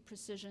shifting to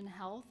precision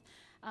health.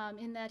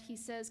 in that he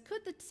says,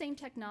 could the same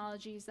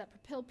technologies that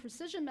propel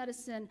precision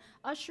medicine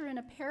usher in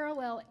a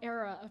parallel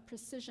era of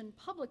precision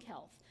public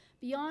health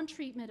beyond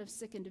treatment of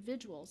sick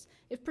individuals?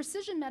 If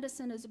precision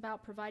medicine is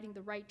about providing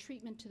the right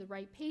treatment to the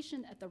right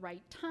patient at the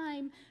right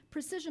time,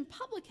 precision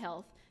public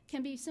health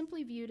can be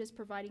simply viewed as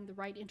providing the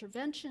right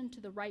intervention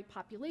to the right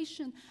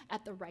population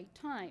at the right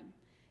time.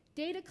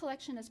 Data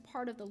collection as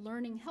part of the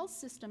learning health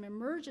system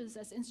emerges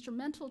as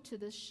instrumental to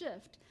this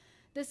shift.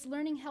 This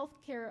learning health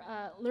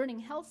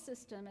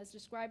system, as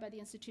described by the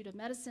Institute of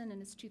Medicine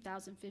in its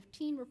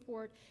 2015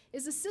 report,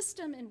 is a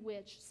system in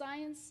which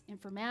science,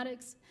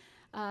 informatics,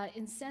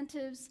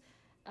 incentives,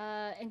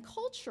 and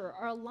culture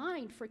are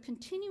aligned for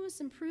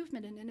continuous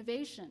improvement and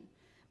innovation,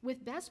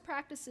 with best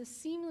practices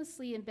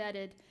seamlessly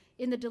embedded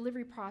in the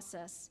delivery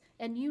process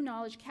and new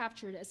knowledge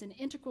captured as an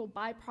integral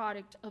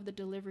byproduct of the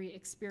delivery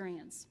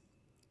experience.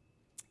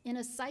 In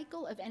a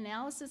cycle of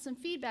analysis and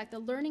feedback, the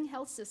learning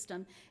health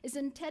system is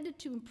intended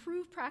to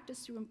improve practice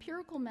through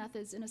empirical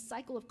methods in a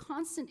cycle of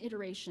constant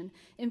iteration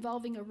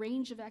involving a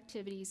range of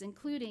activities,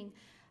 including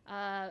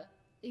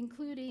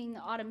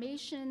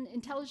automation,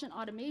 intelligent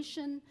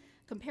automation,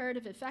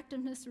 comparative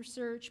effectiveness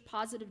research,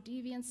 positive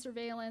deviance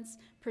surveillance,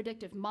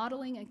 predictive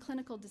modeling, and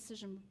clinical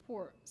decision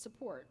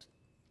support.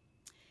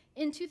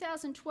 In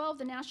 2012,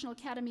 the National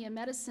Academy of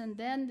Medicine,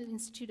 then the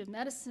Institute of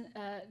Medicine,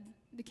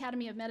 the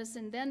Academy of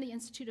Medicine, then the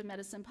Institute of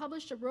Medicine,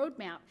 published a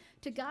roadmap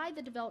to guide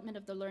the development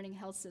of the learning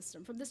health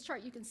system. From this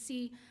chart, you can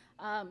see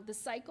the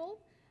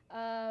cycle.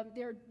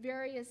 There are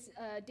various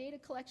data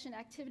collection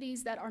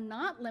activities that are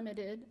not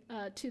limited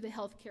to the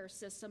healthcare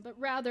system, but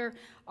rather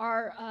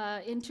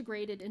are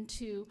integrated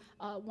into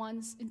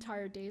one's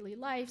entire daily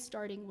life,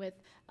 starting with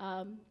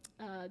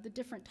the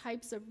different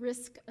types of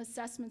risk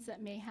assessments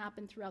that may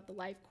happen throughout the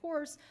life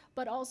course,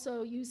 but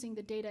also using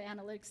the data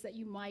analytics that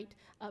you might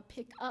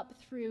pick up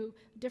through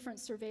different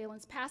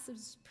surveillance, passive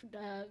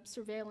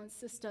surveillance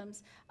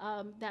systems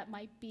that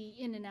might be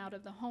in and out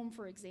of the home,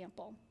 for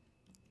example.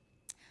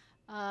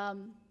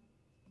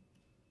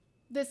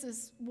 This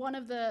is one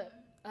of the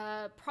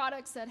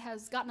products that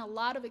has gotten a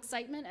lot of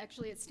excitement,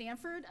 actually, at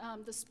Stanford,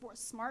 the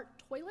smart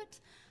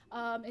toilet.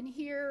 And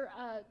here,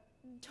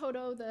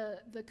 Toto,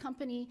 the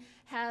company,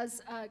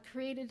 has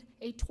created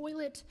a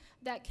toilet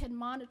that can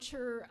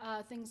monitor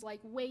things like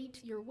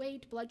your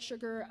weight, blood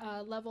sugar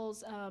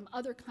levels,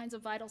 other kinds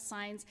of vital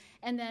signs,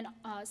 and then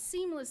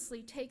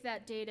seamlessly take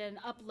that data and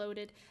upload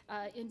it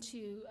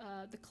into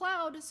the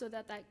cloud so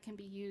that that can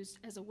be used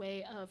as a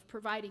way of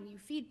providing you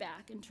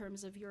feedback in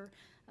terms of your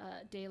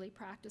daily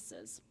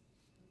practices.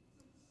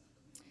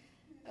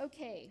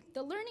 Okay,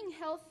 the learning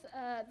health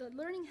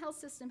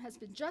system has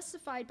been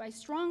justified by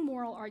strong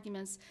moral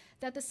arguments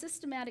that the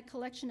systematic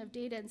collection of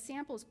data and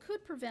samples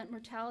could prevent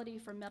mortality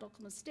from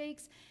medical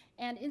mistakes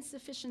and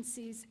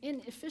inefficiencies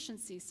in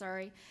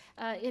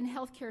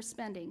healthcare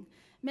spending.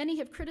 Many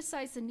have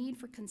criticized the need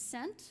for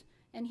consent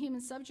and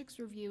human subjects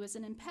review as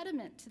an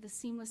impediment to the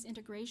seamless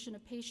integration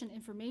of patient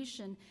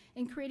information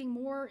in creating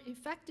more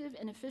effective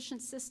and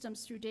efficient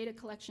systems through data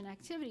collection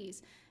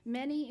activities.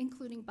 Many,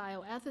 including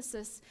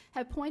bioethicists,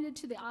 have pointed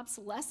to the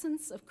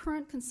obsolescence of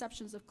current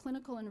conceptions of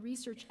clinical and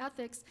research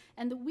ethics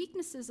and the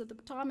weaknesses of the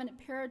dominant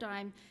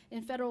paradigm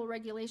in federal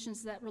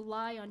regulations that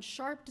rely on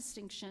sharp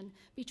distinction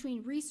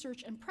between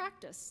research and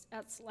practice,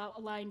 as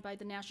outlined by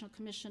the National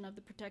Commission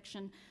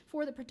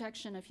for the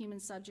Protection of Human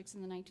Subjects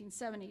in the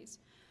 1970s.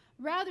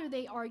 Rather,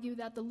 they argue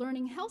that the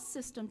learning health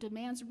system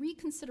demands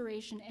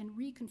reconsideration and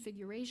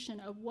reconfiguration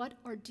of what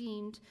are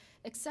deemed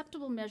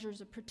acceptable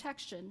measures of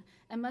protection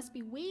and must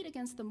be weighed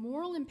against the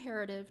moral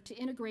imperative to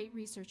integrate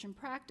research and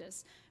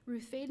practice.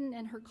 Ruth Faden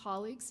and her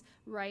colleagues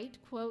write,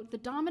 quote, "The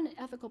dominant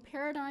ethical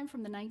paradigm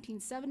from the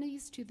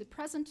 1970s to the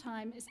present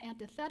time is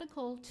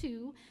antithetical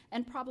to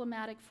and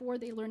problematic for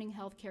the learning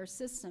healthcare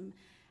system.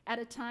 At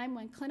a time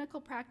when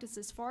clinical practice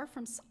is far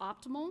from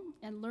optimal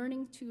and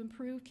learning to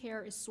improve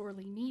care is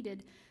sorely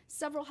needed,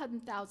 several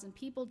 100,000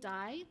 people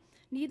die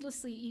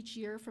needlessly each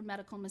year from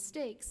medical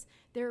mistakes.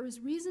 There is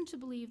reason to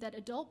believe that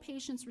adult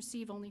patients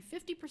receive only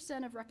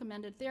 50% of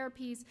recommended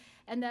therapies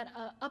and that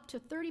up to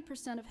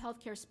 30% of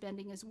healthcare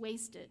spending is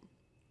wasted."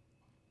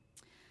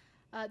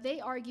 They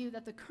argue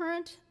that the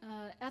current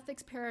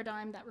ethics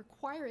paradigm that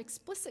require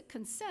explicit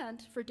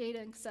consent for data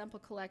and sample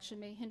collection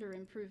may hinder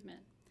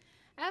improvement.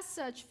 As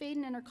such,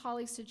 Faden and her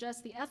colleagues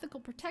suggest the ethical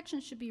protection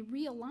should be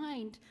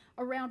realigned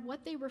around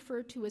what they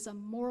refer to as a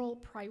moral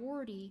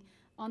priority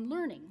on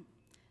learning.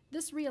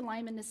 This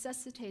realignment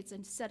necessitates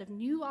a set of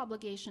new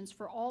obligations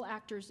for all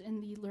actors in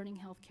the learning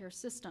healthcare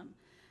system,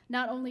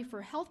 not only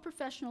for health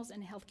professionals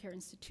and healthcare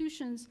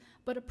institutions,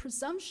 but a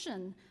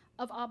presumption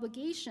of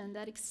obligation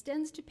that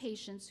extends to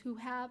patients who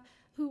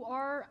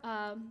are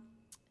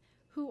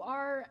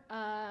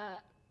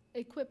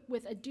equipped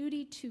with a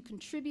duty to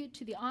contribute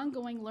to the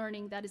ongoing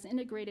learning that is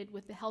integrated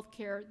with the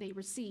healthcare they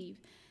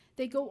receive.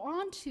 They go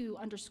on to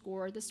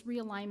underscore this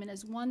realignment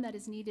as one that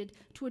is needed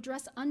to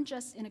address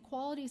unjust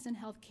inequalities in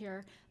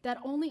healthcare that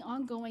only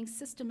ongoing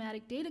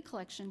systematic data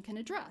collection can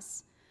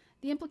address.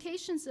 The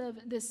implications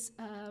of this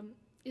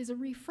is a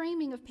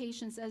reframing of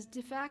patients as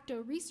de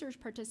facto research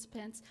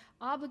participants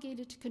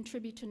obligated to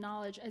contribute to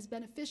knowledge as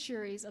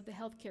beneficiaries of the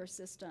healthcare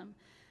system.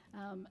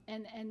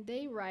 And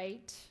they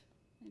write,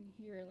 and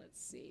here,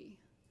 let's see,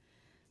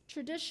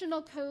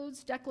 traditional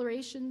codes,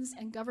 declarations,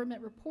 and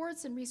government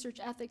reports in research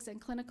ethics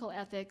and clinical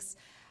ethics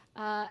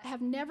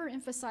have never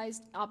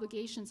emphasized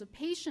obligations of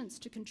patients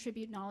to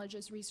contribute knowledge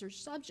as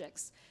research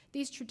subjects.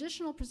 These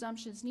traditional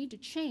presumptions need to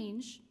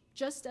change.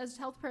 Just as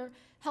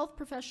health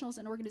professionals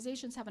and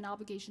organizations have an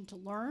obligation to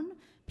learn,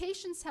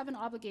 patients have an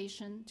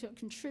obligation to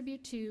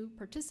contribute to,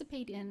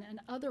 participate in, and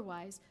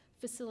otherwise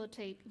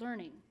facilitate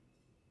learning.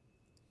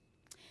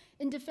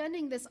 In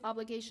defending this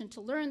obligation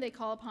to learn, they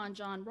call upon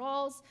John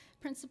Rawls'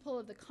 principle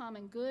of the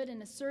common good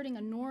and asserting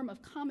a norm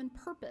of common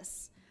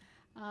purpose.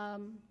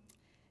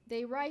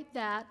 They write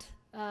that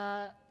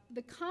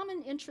the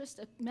common interest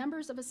of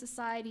members of a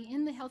society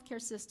in the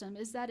healthcare system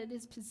is that it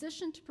is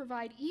positioned to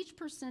provide each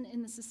person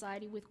in the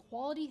society with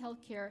quality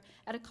healthcare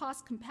at a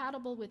cost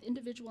compatible with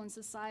individual and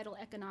societal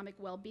economic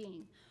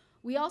well-being.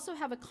 We also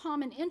have a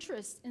common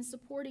interest in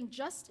supporting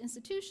just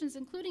institutions,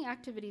 including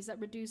activities that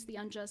reduce the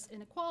unjust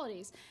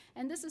inequalities.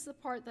 And this is the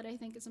part that I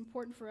think is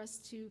important for us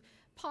to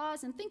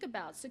pause and think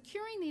about.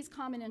 Securing these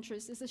common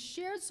interests is a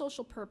shared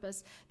social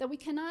purpose that we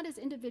cannot as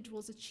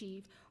individuals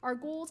achieve. Our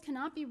goals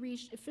cannot be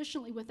reached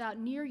efficiently without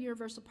near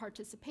universal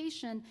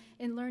participation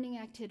in learning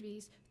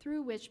activities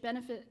through which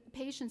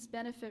patients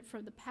benefit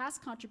from the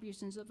past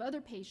contributions of other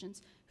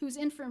patients whose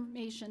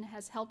information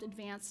has helped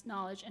advance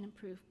knowledge and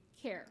improve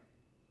care.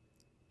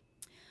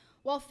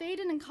 While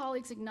Faden and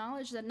colleagues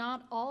acknowledge that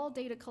not all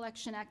data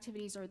collection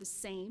activities are the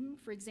same,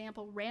 for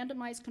example,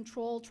 randomized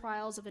control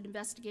trials of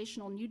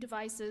investigational new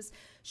devices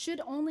should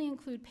only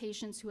include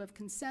patients who have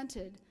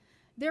consented,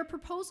 their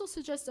proposal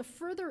suggests a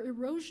further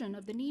erosion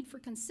of the need for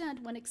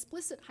consent when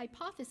explicit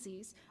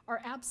hypotheses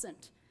are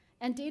absent,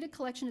 and data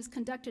collection is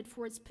conducted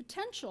for its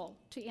potential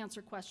to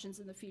answer questions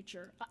in the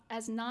future,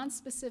 as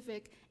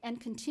nonspecific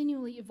and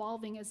continually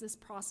evolving as this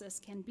process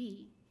can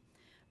be.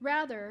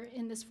 Rather,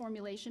 in this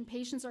formulation,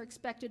 patients are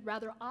expected,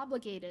 rather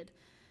obligated,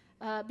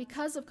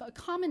 because of a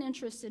common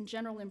interest in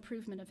general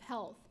improvement of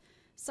health.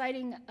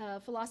 Citing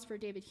philosopher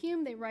David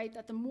Hume, they write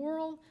that the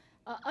moral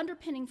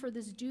underpinning for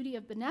this duty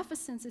of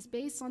beneficence is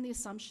based on the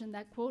assumption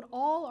that, quote,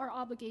 all our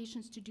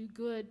obligations to do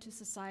good to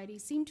society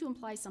seem to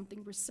imply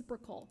something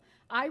reciprocal.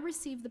 I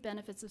receive the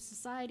benefits of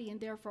society and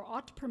therefore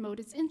ought to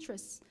promote its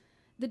interests.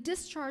 The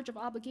discharge of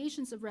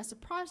obligations of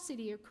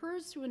reciprocity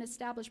occurs through an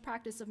established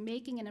practice of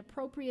making an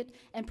appropriate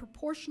and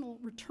proportional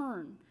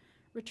return,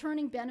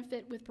 returning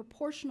benefit with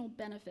proportional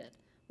benefit,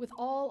 with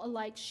all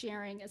alike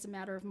sharing as a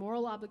matter of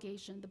moral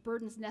obligation the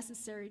burdens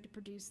necessary to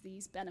produce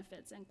these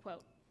benefits, end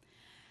quote.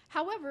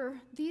 However,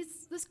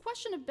 this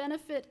question of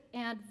benefit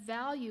and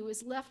value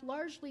is left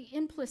largely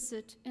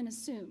implicit and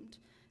assumed.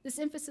 This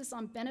emphasis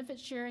on benefit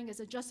sharing as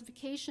a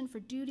justification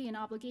for duty and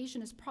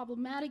obligation is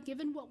problematic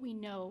given what we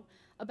know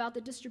about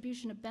the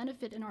distribution of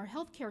benefit in our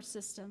healthcare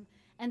system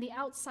and the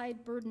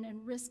outside burden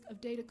and risk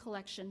of data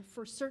collection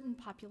for certain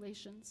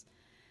populations.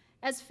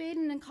 As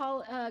Faden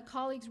and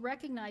colleagues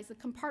recognize, the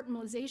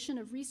compartmentalization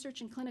of research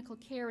and clinical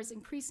care is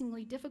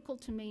increasingly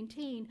difficult to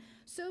maintain,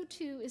 so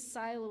too is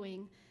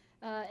siloing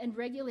and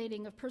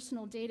regulating of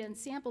personal data and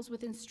samples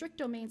within strict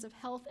domains of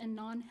health and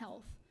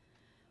non-health.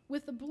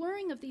 With the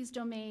blurring of these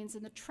domains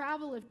and the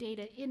travel of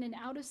data in and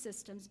out of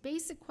systems,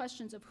 basic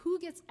questions of who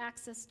gets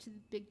access to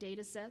big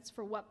data sets,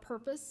 for what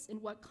purpose, in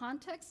what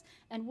context,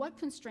 and what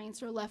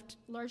constraints are left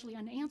largely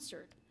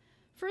unanswered.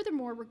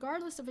 Furthermore,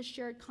 regardless of a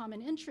shared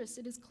common interest,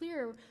 it is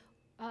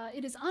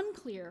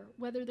unclear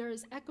whether there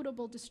is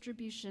equitable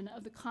distribution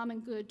of the common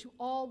good to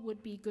all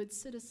would-be good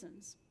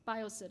citizens,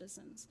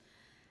 biocitizens.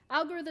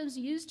 Algorithms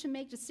used to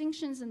make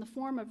distinctions in the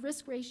form of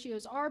risk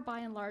ratios are, by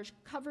and large,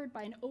 covered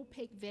by an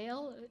opaque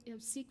veil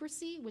of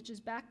secrecy, which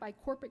is backed by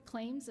corporate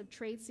claims of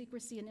trade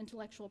secrecy and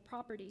intellectual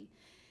property.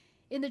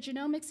 In the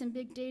genomics and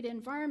big data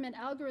environment,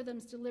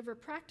 algorithms deliver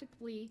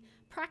practically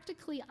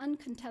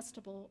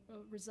uncontestable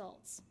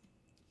results.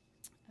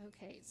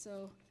 Okay,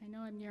 so I know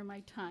I'm near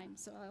my time,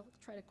 so I'll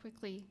try to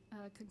quickly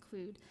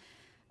conclude.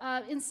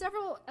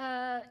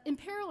 In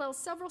parallel,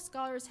 several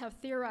scholars have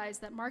theorized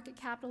that market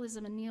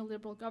capitalism and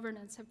neoliberal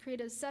governance have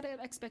created a set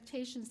of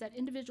expectations that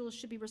individuals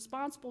should be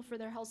responsible for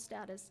their health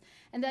status,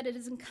 and that it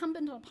is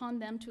incumbent upon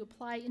them to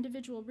apply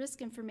individual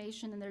risk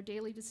information in their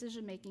daily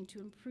decision-making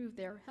to improve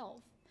their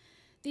health.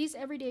 These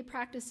everyday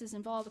practices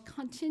involve a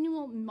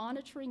continual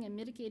monitoring and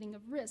mitigating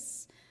of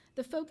risks.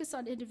 The focus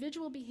on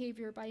individual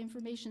behavior by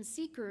information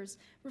seekers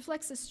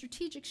reflects a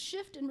strategic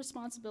shift in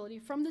responsibility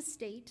from the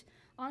state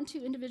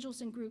onto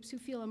individuals and groups who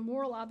feel a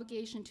moral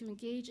obligation to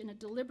engage in a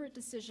deliberate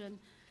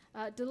decisions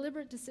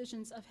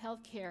of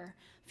healthcare,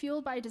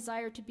 fueled by a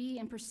desire to be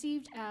and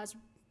perceived as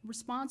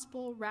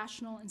responsible,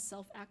 rational, and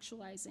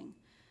self-actualizing.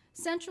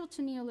 Central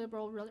to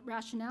neoliberal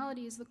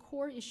rationality is the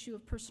core issue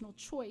of personal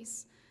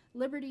choice.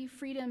 Liberty,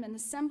 freedom, and the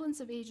semblance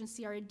of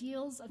agency are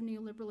ideals of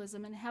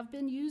neoliberalism and have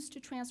been used to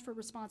transfer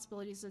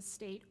responsibilities of the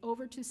state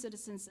over to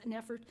citizens in an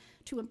effort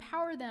to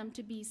empower them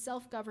to be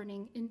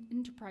self-governing,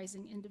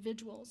 enterprising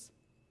individuals.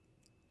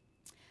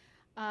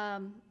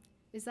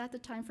 Is that the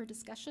time for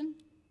discussion?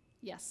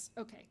 Yes,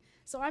 okay.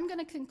 So I'm going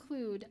to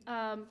conclude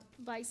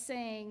by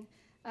saying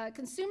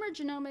consumer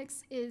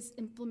genomics is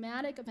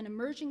emblematic of an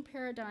emerging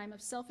paradigm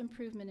of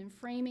self-improvement in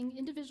framing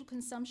individual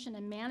consumption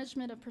and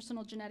management of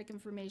personal genetic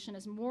information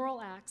as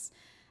moral acts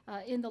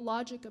in the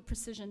logic of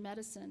precision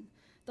medicine.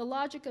 The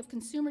logic of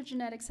consumer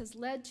genetics has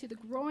led to the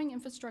growing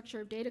infrastructure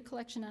of data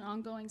collection and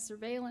ongoing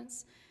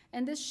surveillance,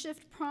 and this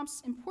shift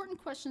prompts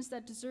important questions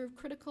that deserve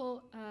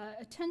critical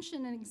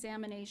attention and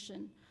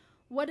examination.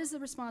 What is the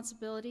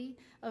responsibility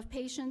of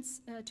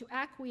patients to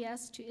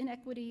acquiesce to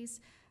inequities,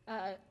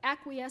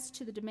 acquiesce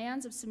to the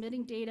demands of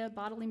submitting data,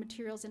 bodily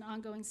materials, and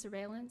ongoing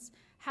surveillance?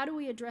 How do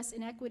we address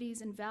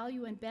inequities in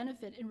value and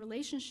benefit in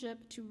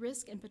relationship to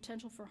risk and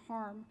potential for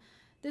harm?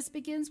 This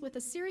begins with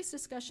a serious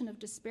discussion of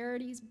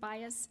disparities,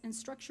 bias, and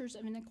structures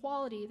of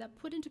inequality that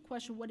put into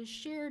question what is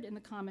shared in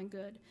the common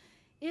good.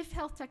 If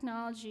health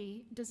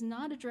technology does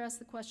not address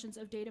the questions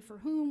of data for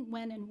whom,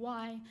 when, and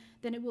why,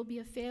 then it will be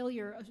a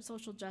failure of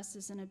social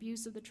justice and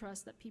abuse of the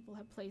trust that people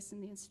have placed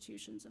in the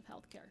institutions of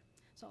healthcare.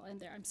 So I'll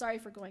end there. I'm sorry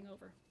for going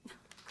over.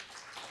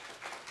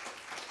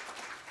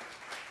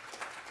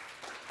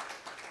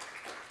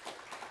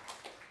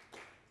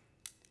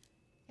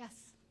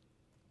 Yes.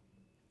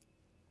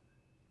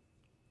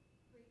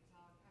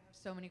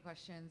 So many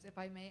questions. If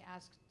I may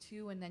ask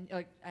two, and then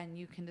and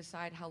you can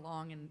decide how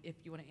long and if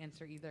you want to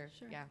answer either.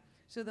 Sure. Yeah.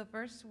 So the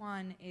first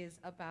one is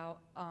about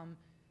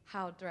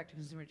how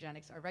direct-to-consumer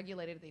genetics are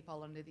regulated. They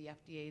fall under the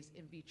FDA's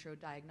in vitro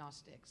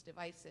diagnostics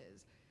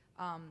devices,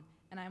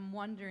 and I'm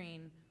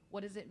wondering,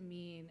 what does it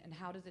mean, and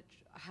how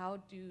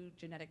do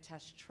genetic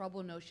tests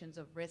trouble notions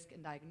of risk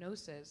and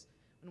diagnosis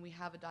when we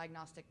have a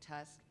diagnostic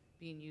test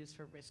being used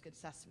for risk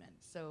assessment?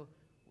 So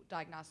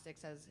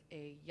diagnostics as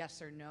a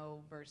yes or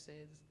no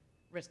versus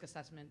risk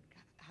assessment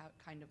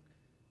kind of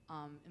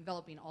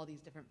enveloping all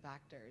these different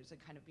factors and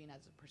kind of being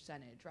as a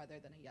percentage rather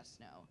than a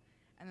yes-no.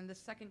 And then the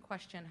second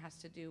question has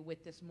to do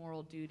with this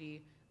moral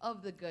duty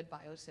of the good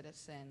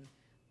biocitizen.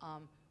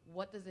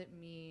 What does it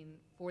mean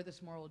for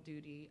this moral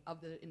duty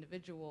of the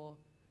individual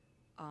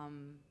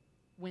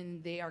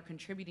when they are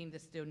contributing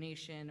this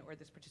donation or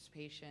this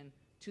participation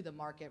to the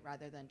market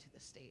rather than to the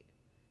state?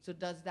 So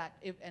does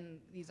that, and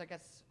these I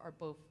guess are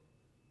both,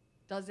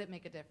 does it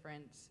make a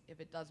difference? If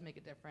it does make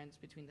a difference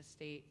between the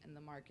state and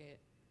the market,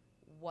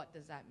 what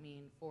does that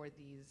mean for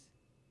these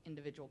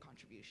individual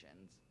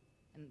contributions?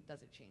 And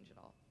does it change at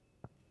all?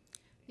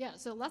 Yeah,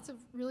 so lots of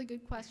really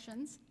good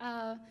questions.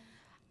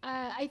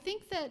 I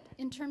think that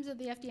in terms of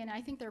the FDA, and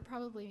I think there are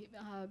probably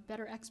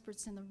better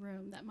experts in the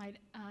room that might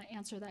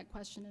answer that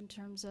question in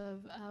terms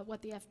of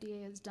what the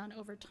FDA has done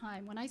over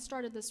time. When I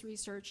started this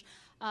research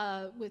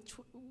with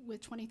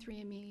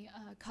 23andMe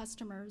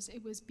customers,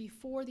 it was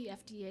before the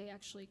FDA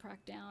actually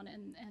cracked down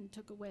and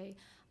took away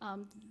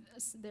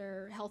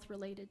their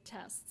health-related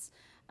tests.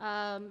 You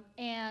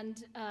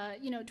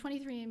know,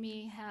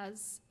 23andMe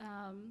has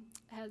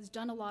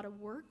done a lot of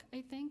work,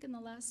 I think, in the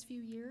last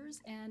few years,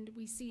 and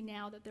we see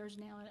now that there's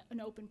now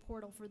an open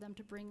portal for them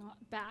to bring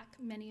back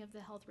many of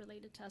the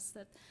health-related tests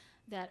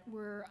that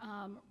were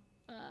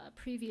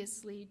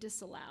previously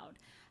disallowed.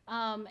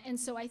 And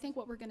so I think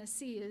what we're going to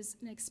see is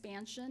an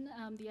expansion.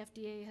 The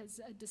FDA has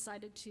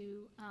decided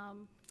to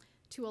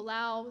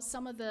allow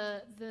some of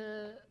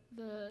the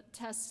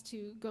tests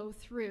to go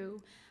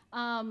through.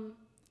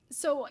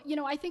 So, you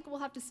know, I think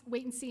we'll have to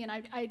wait and see, and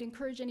I'd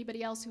encourage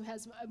anybody else who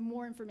has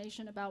more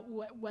information about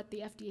what the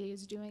FDA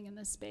is doing in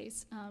this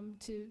space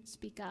to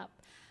speak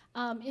up.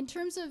 In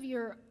terms of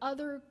your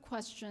other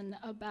question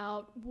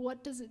about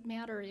what does it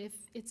matter if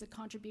it's a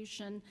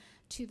contribution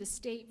to the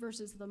state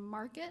versus the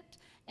market,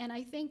 and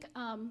I think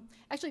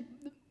actually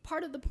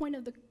part of the point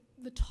of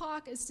the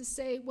talk is to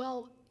say,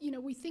 well, you know,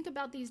 we think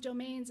about these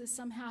domains as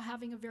somehow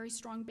having a very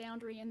strong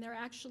boundary, and they're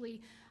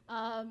actually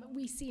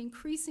we see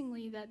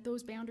increasingly that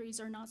those boundaries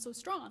are not so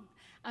strong.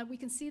 We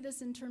can see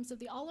this in terms of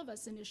the All of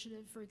Us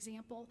initiative, for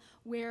example,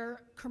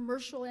 where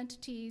commercial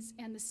entities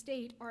and the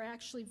state are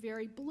actually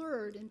very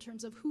blurred in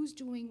terms of who's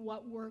doing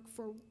what work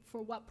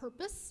for what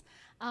purpose.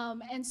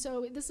 And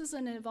so this is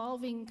an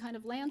evolving kind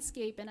of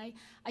landscape, and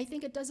I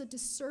think it does a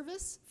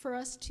disservice for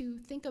us to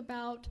think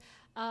about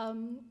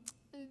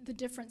the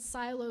different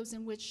silos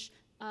in which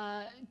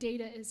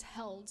data is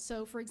held.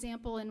 So for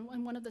example,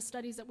 in one of the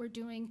studies that we're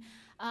doing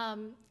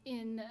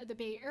in the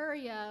Bay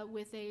Area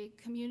with a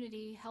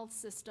community health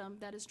system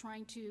that is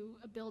trying to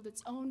build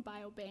its own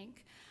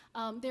biobank,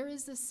 there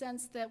is this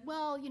sense that,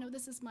 well, you know,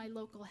 this is my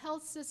local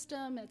health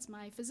system, it's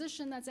my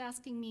physician that's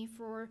asking me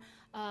for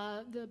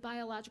the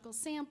biological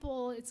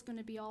sample, it's going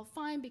to be all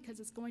fine because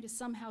it's going to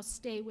somehow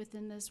stay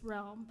within this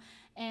realm.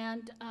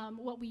 And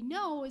what we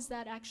know is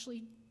that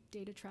actually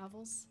data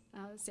travels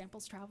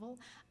samples travel.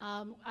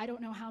 I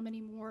don't know how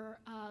many more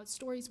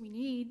stories we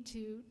need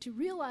to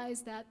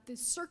realize that the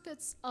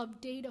circuits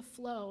of data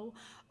flow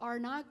are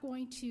not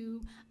going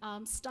to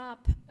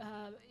stop.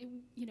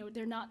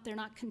 They're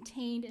not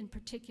contained in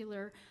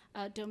particular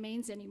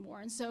domains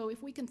anymore. And so,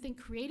 if we can think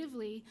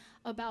creatively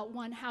about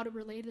how to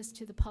relay this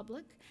to the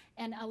public,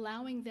 and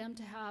allowing them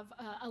to have,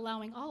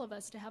 allowing all of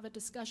us to have a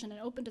discussion, an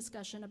open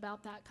discussion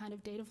about that kind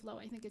of data flow,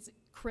 I think it's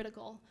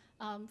critical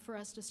for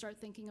us to start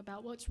thinking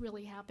about what's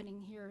really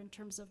happening here in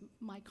terms of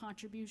my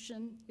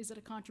contribution. Is it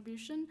a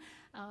contribution?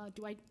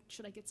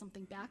 Should I get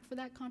something back for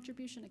that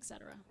contribution, et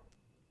cetera?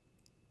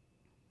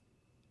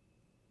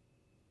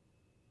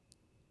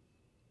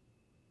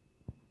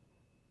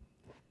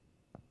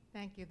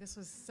 Thank you. This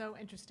was so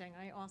interesting.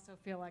 I also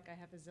feel like I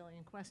have a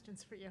zillion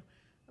questions for you.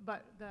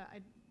 But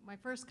my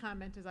first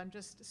comment is I'm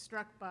just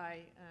struck by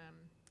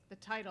the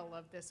title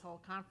of this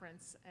whole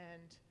conference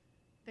and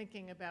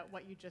thinking about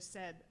what you just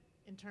said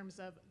in terms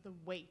of the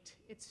weight.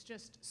 It's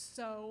just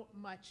so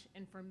much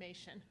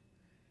information.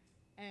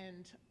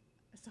 And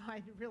so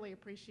I really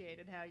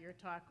appreciated how your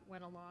talk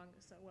went along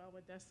so well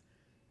with this.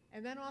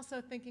 And then also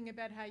thinking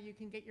about how you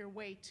can get your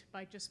weight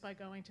just by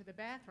going to the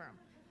bathroom.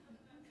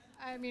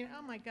 I mean,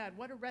 oh my God,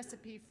 what a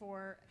recipe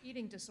for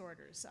eating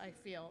disorders. I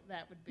feel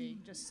that would be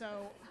just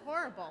so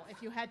horrible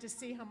if you had to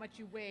see how much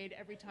you weighed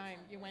every time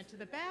you went to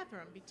the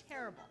bathroom. It'd be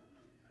terrible.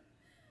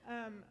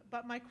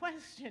 But my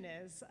question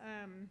is,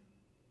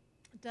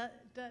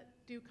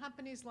 do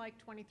companies like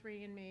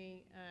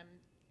 23andMe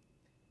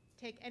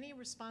take any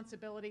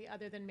responsibility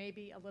other than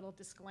maybe a little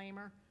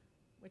disclaimer,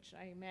 which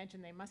I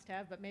imagine they must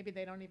have, but maybe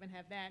they don't even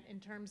have that, in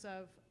terms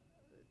of,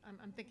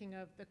 I'm thinking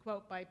of the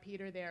quote by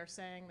Peter there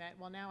saying that,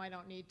 well, now I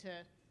don't need to,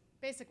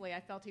 basically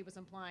I felt he was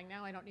implying,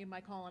 now I don't need my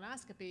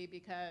colonoscopy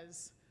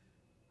because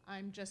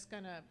I'm just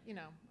gonna,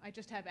 I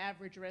just have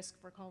average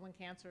risk for colon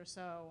cancer,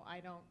 so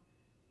I don't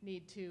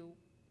need to,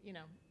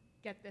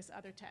 get this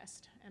other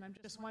test. And I'm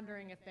just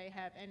wondering if they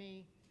have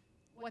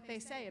what they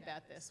say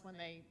about this when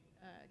they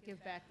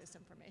give back this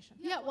information.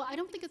 Yeah, well, I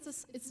don't think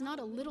it's not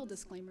a little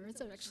disclaimer.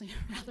 It's actually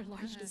a rather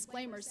large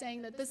disclaimer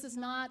saying that this is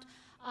not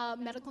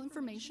medical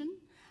information.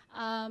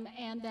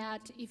 And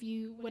that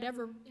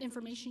whatever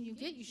information you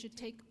get, you should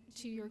take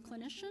to your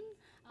clinician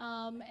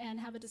and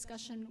have a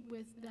discussion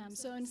with them.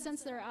 So in a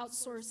sense, they're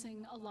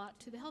outsourcing a lot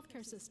to the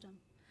healthcare system.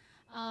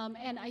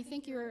 And I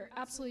think you're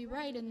absolutely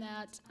right in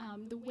that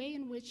the way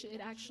in which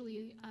it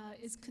actually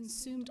is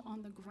consumed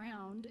on the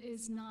ground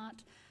is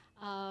not,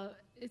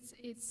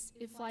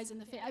 it flies in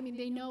the face. I mean,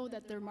 they know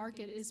that their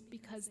market is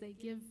because they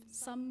give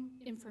some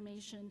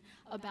information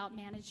about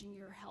managing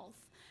your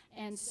health.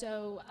 And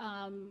so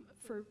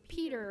for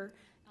Peter,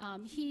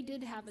 he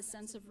did have a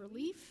sense of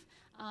relief,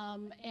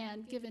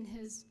 and given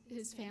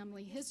his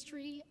family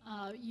history,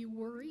 you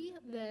worry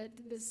that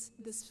this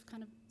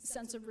kind of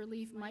sense of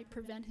relief might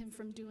prevent him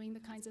from doing the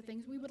kinds of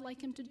things we would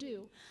like him to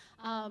do.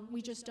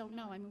 We just don't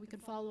know. I mean, we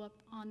could follow up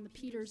on the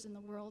Peters in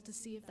the world to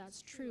see if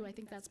that's true. I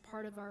think that's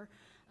part of our,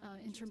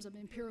 in terms of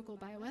empirical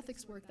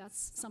bioethics work,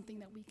 that's something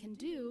that we can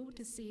do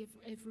to see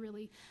if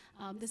really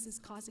this is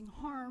causing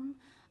harm.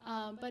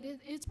 But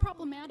it's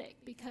problematic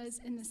because,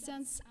 in the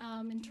sense,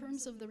 in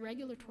terms of the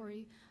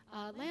regulatory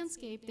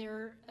landscape, they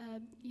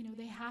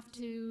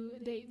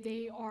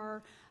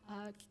are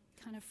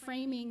kind of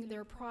framing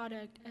their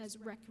product as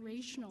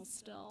recreational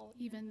still,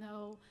 even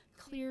though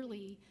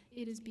clearly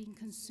it is being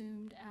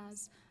consumed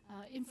as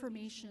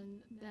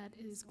information that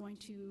is going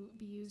to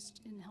be used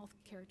in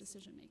healthcare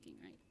decision making,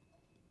 right?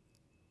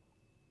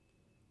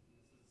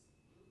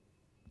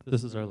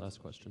 This is our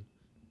last question.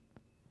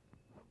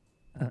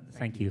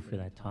 Thank you for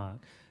that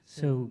talk.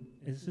 So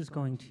this is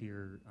going to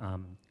your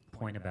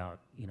point about,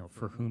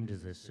 for whom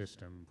does this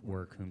system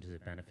work, whom does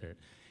it benefit?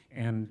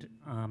 And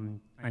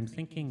I'm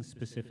thinking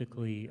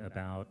specifically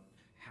about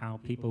how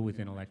people with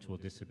intellectual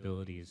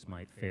disabilities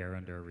might fare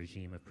under a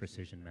regime of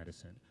precision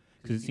medicine.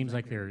 Because it seems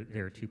like there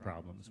are two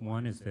problems.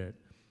 One is that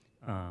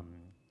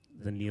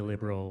the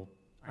neoliberal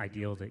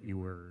ideal that you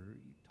were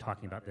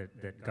talking about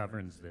that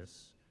governs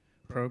this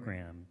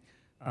program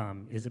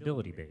is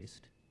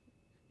ability-based.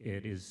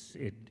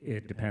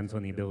 It depends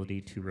on the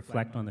ability to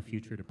reflect on the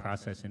future, to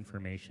process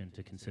information,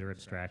 to consider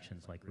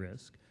abstractions like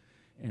risk.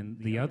 And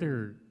the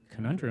other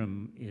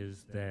conundrum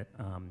is that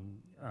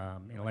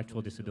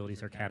intellectual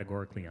disabilities are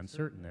categorically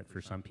uncertain, that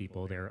for some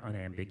people they're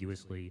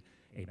unambiguously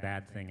a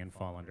bad thing and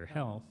fall under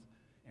health,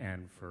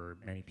 and for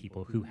many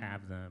people who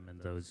have them and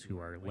those who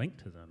are linked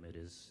to them,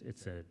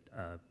 it's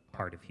a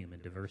part of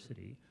human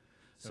diversity.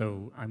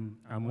 So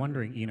I'm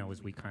wondering,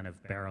 as we kind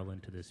of barrel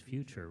into this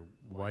future,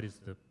 what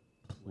is the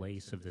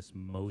place of this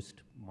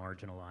most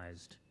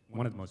marginalized,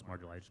 one of the most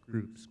marginalized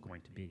groups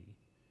going to be?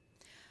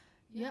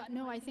 Yeah,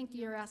 no, I think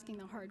you're asking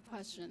the hard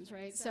questions,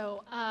 right?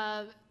 So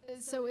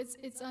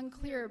it's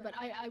unclear, but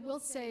I will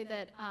say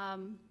that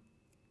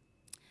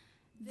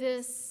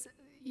this,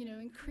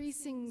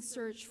 increasing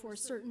search for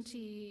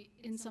certainty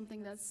in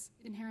something that's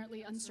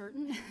inherently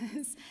uncertain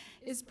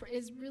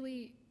is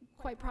really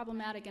quite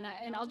problematic.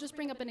 And I'll just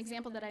bring up an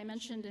example that I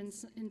mentioned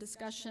in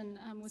discussion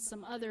with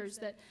some others,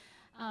 that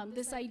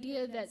This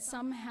idea that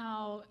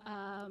somehow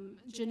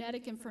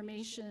genetic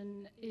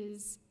information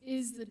is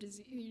the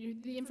disease,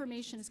 the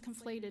information is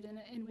conflated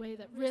in a way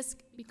that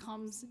risk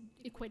becomes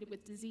equated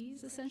with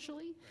disease,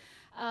 essentially.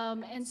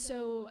 And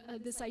so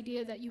this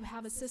idea that you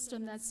have a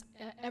system that's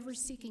ever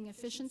seeking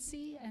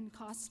efficiency and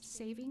cost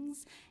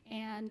savings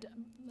and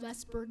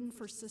less burden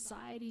for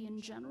society in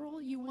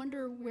general, you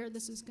wonder where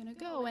this is going to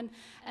go. And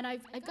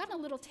I've gotten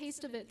a little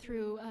taste of it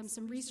through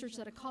some research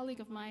that a colleague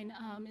of mine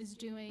is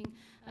doing,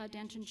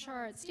 Danchin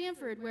Char at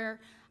Stanford, where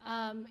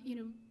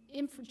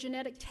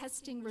genetic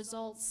testing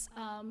results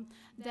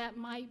that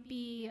might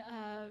be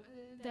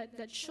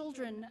that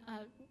children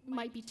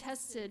might be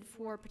tested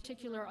for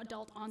particular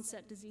adult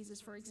onset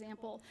diseases, for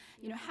example,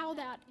 how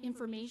that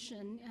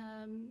information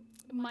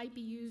might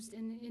be used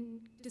in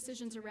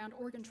decisions around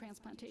organ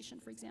transplantation,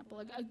 for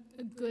example,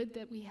 a good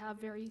that we have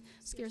very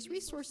scarce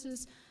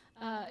resources.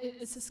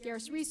 It's a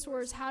scarce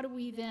resource. How do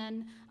we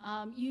then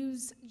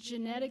use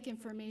genetic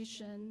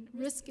information,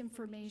 risk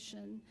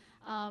information,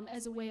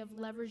 as a way of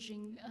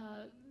leveraging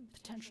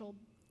potential,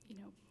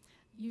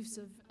 use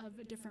of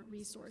different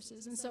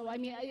resources? And so, I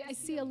mean, I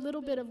see a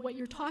little bit of what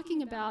you're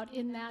talking about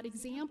in that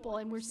example,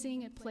 and we're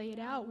seeing it played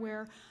out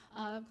where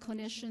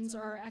clinicians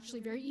are actually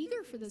very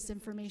eager for this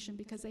information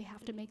because they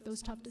have to make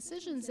those tough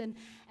decisions, and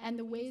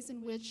the ways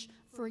in which,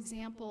 for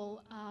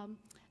example,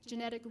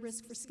 genetic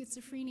risk for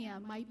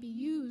schizophrenia might be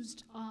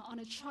used on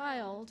a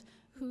child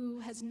who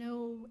has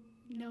no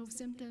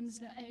symptoms,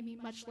 I mean,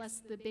 much less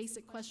the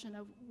basic question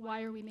of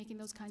why are we making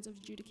those kinds of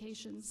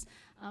adjudications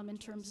in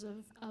terms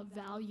of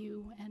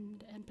value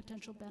and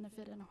potential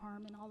benefit and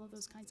harm and all of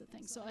those kinds of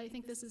things. So I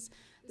think this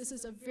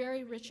is a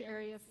very rich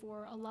area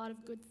for a lot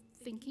of good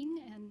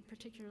thinking, and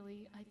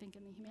particularly, I think,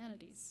 in the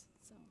humanities.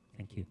 So.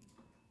 Thank you.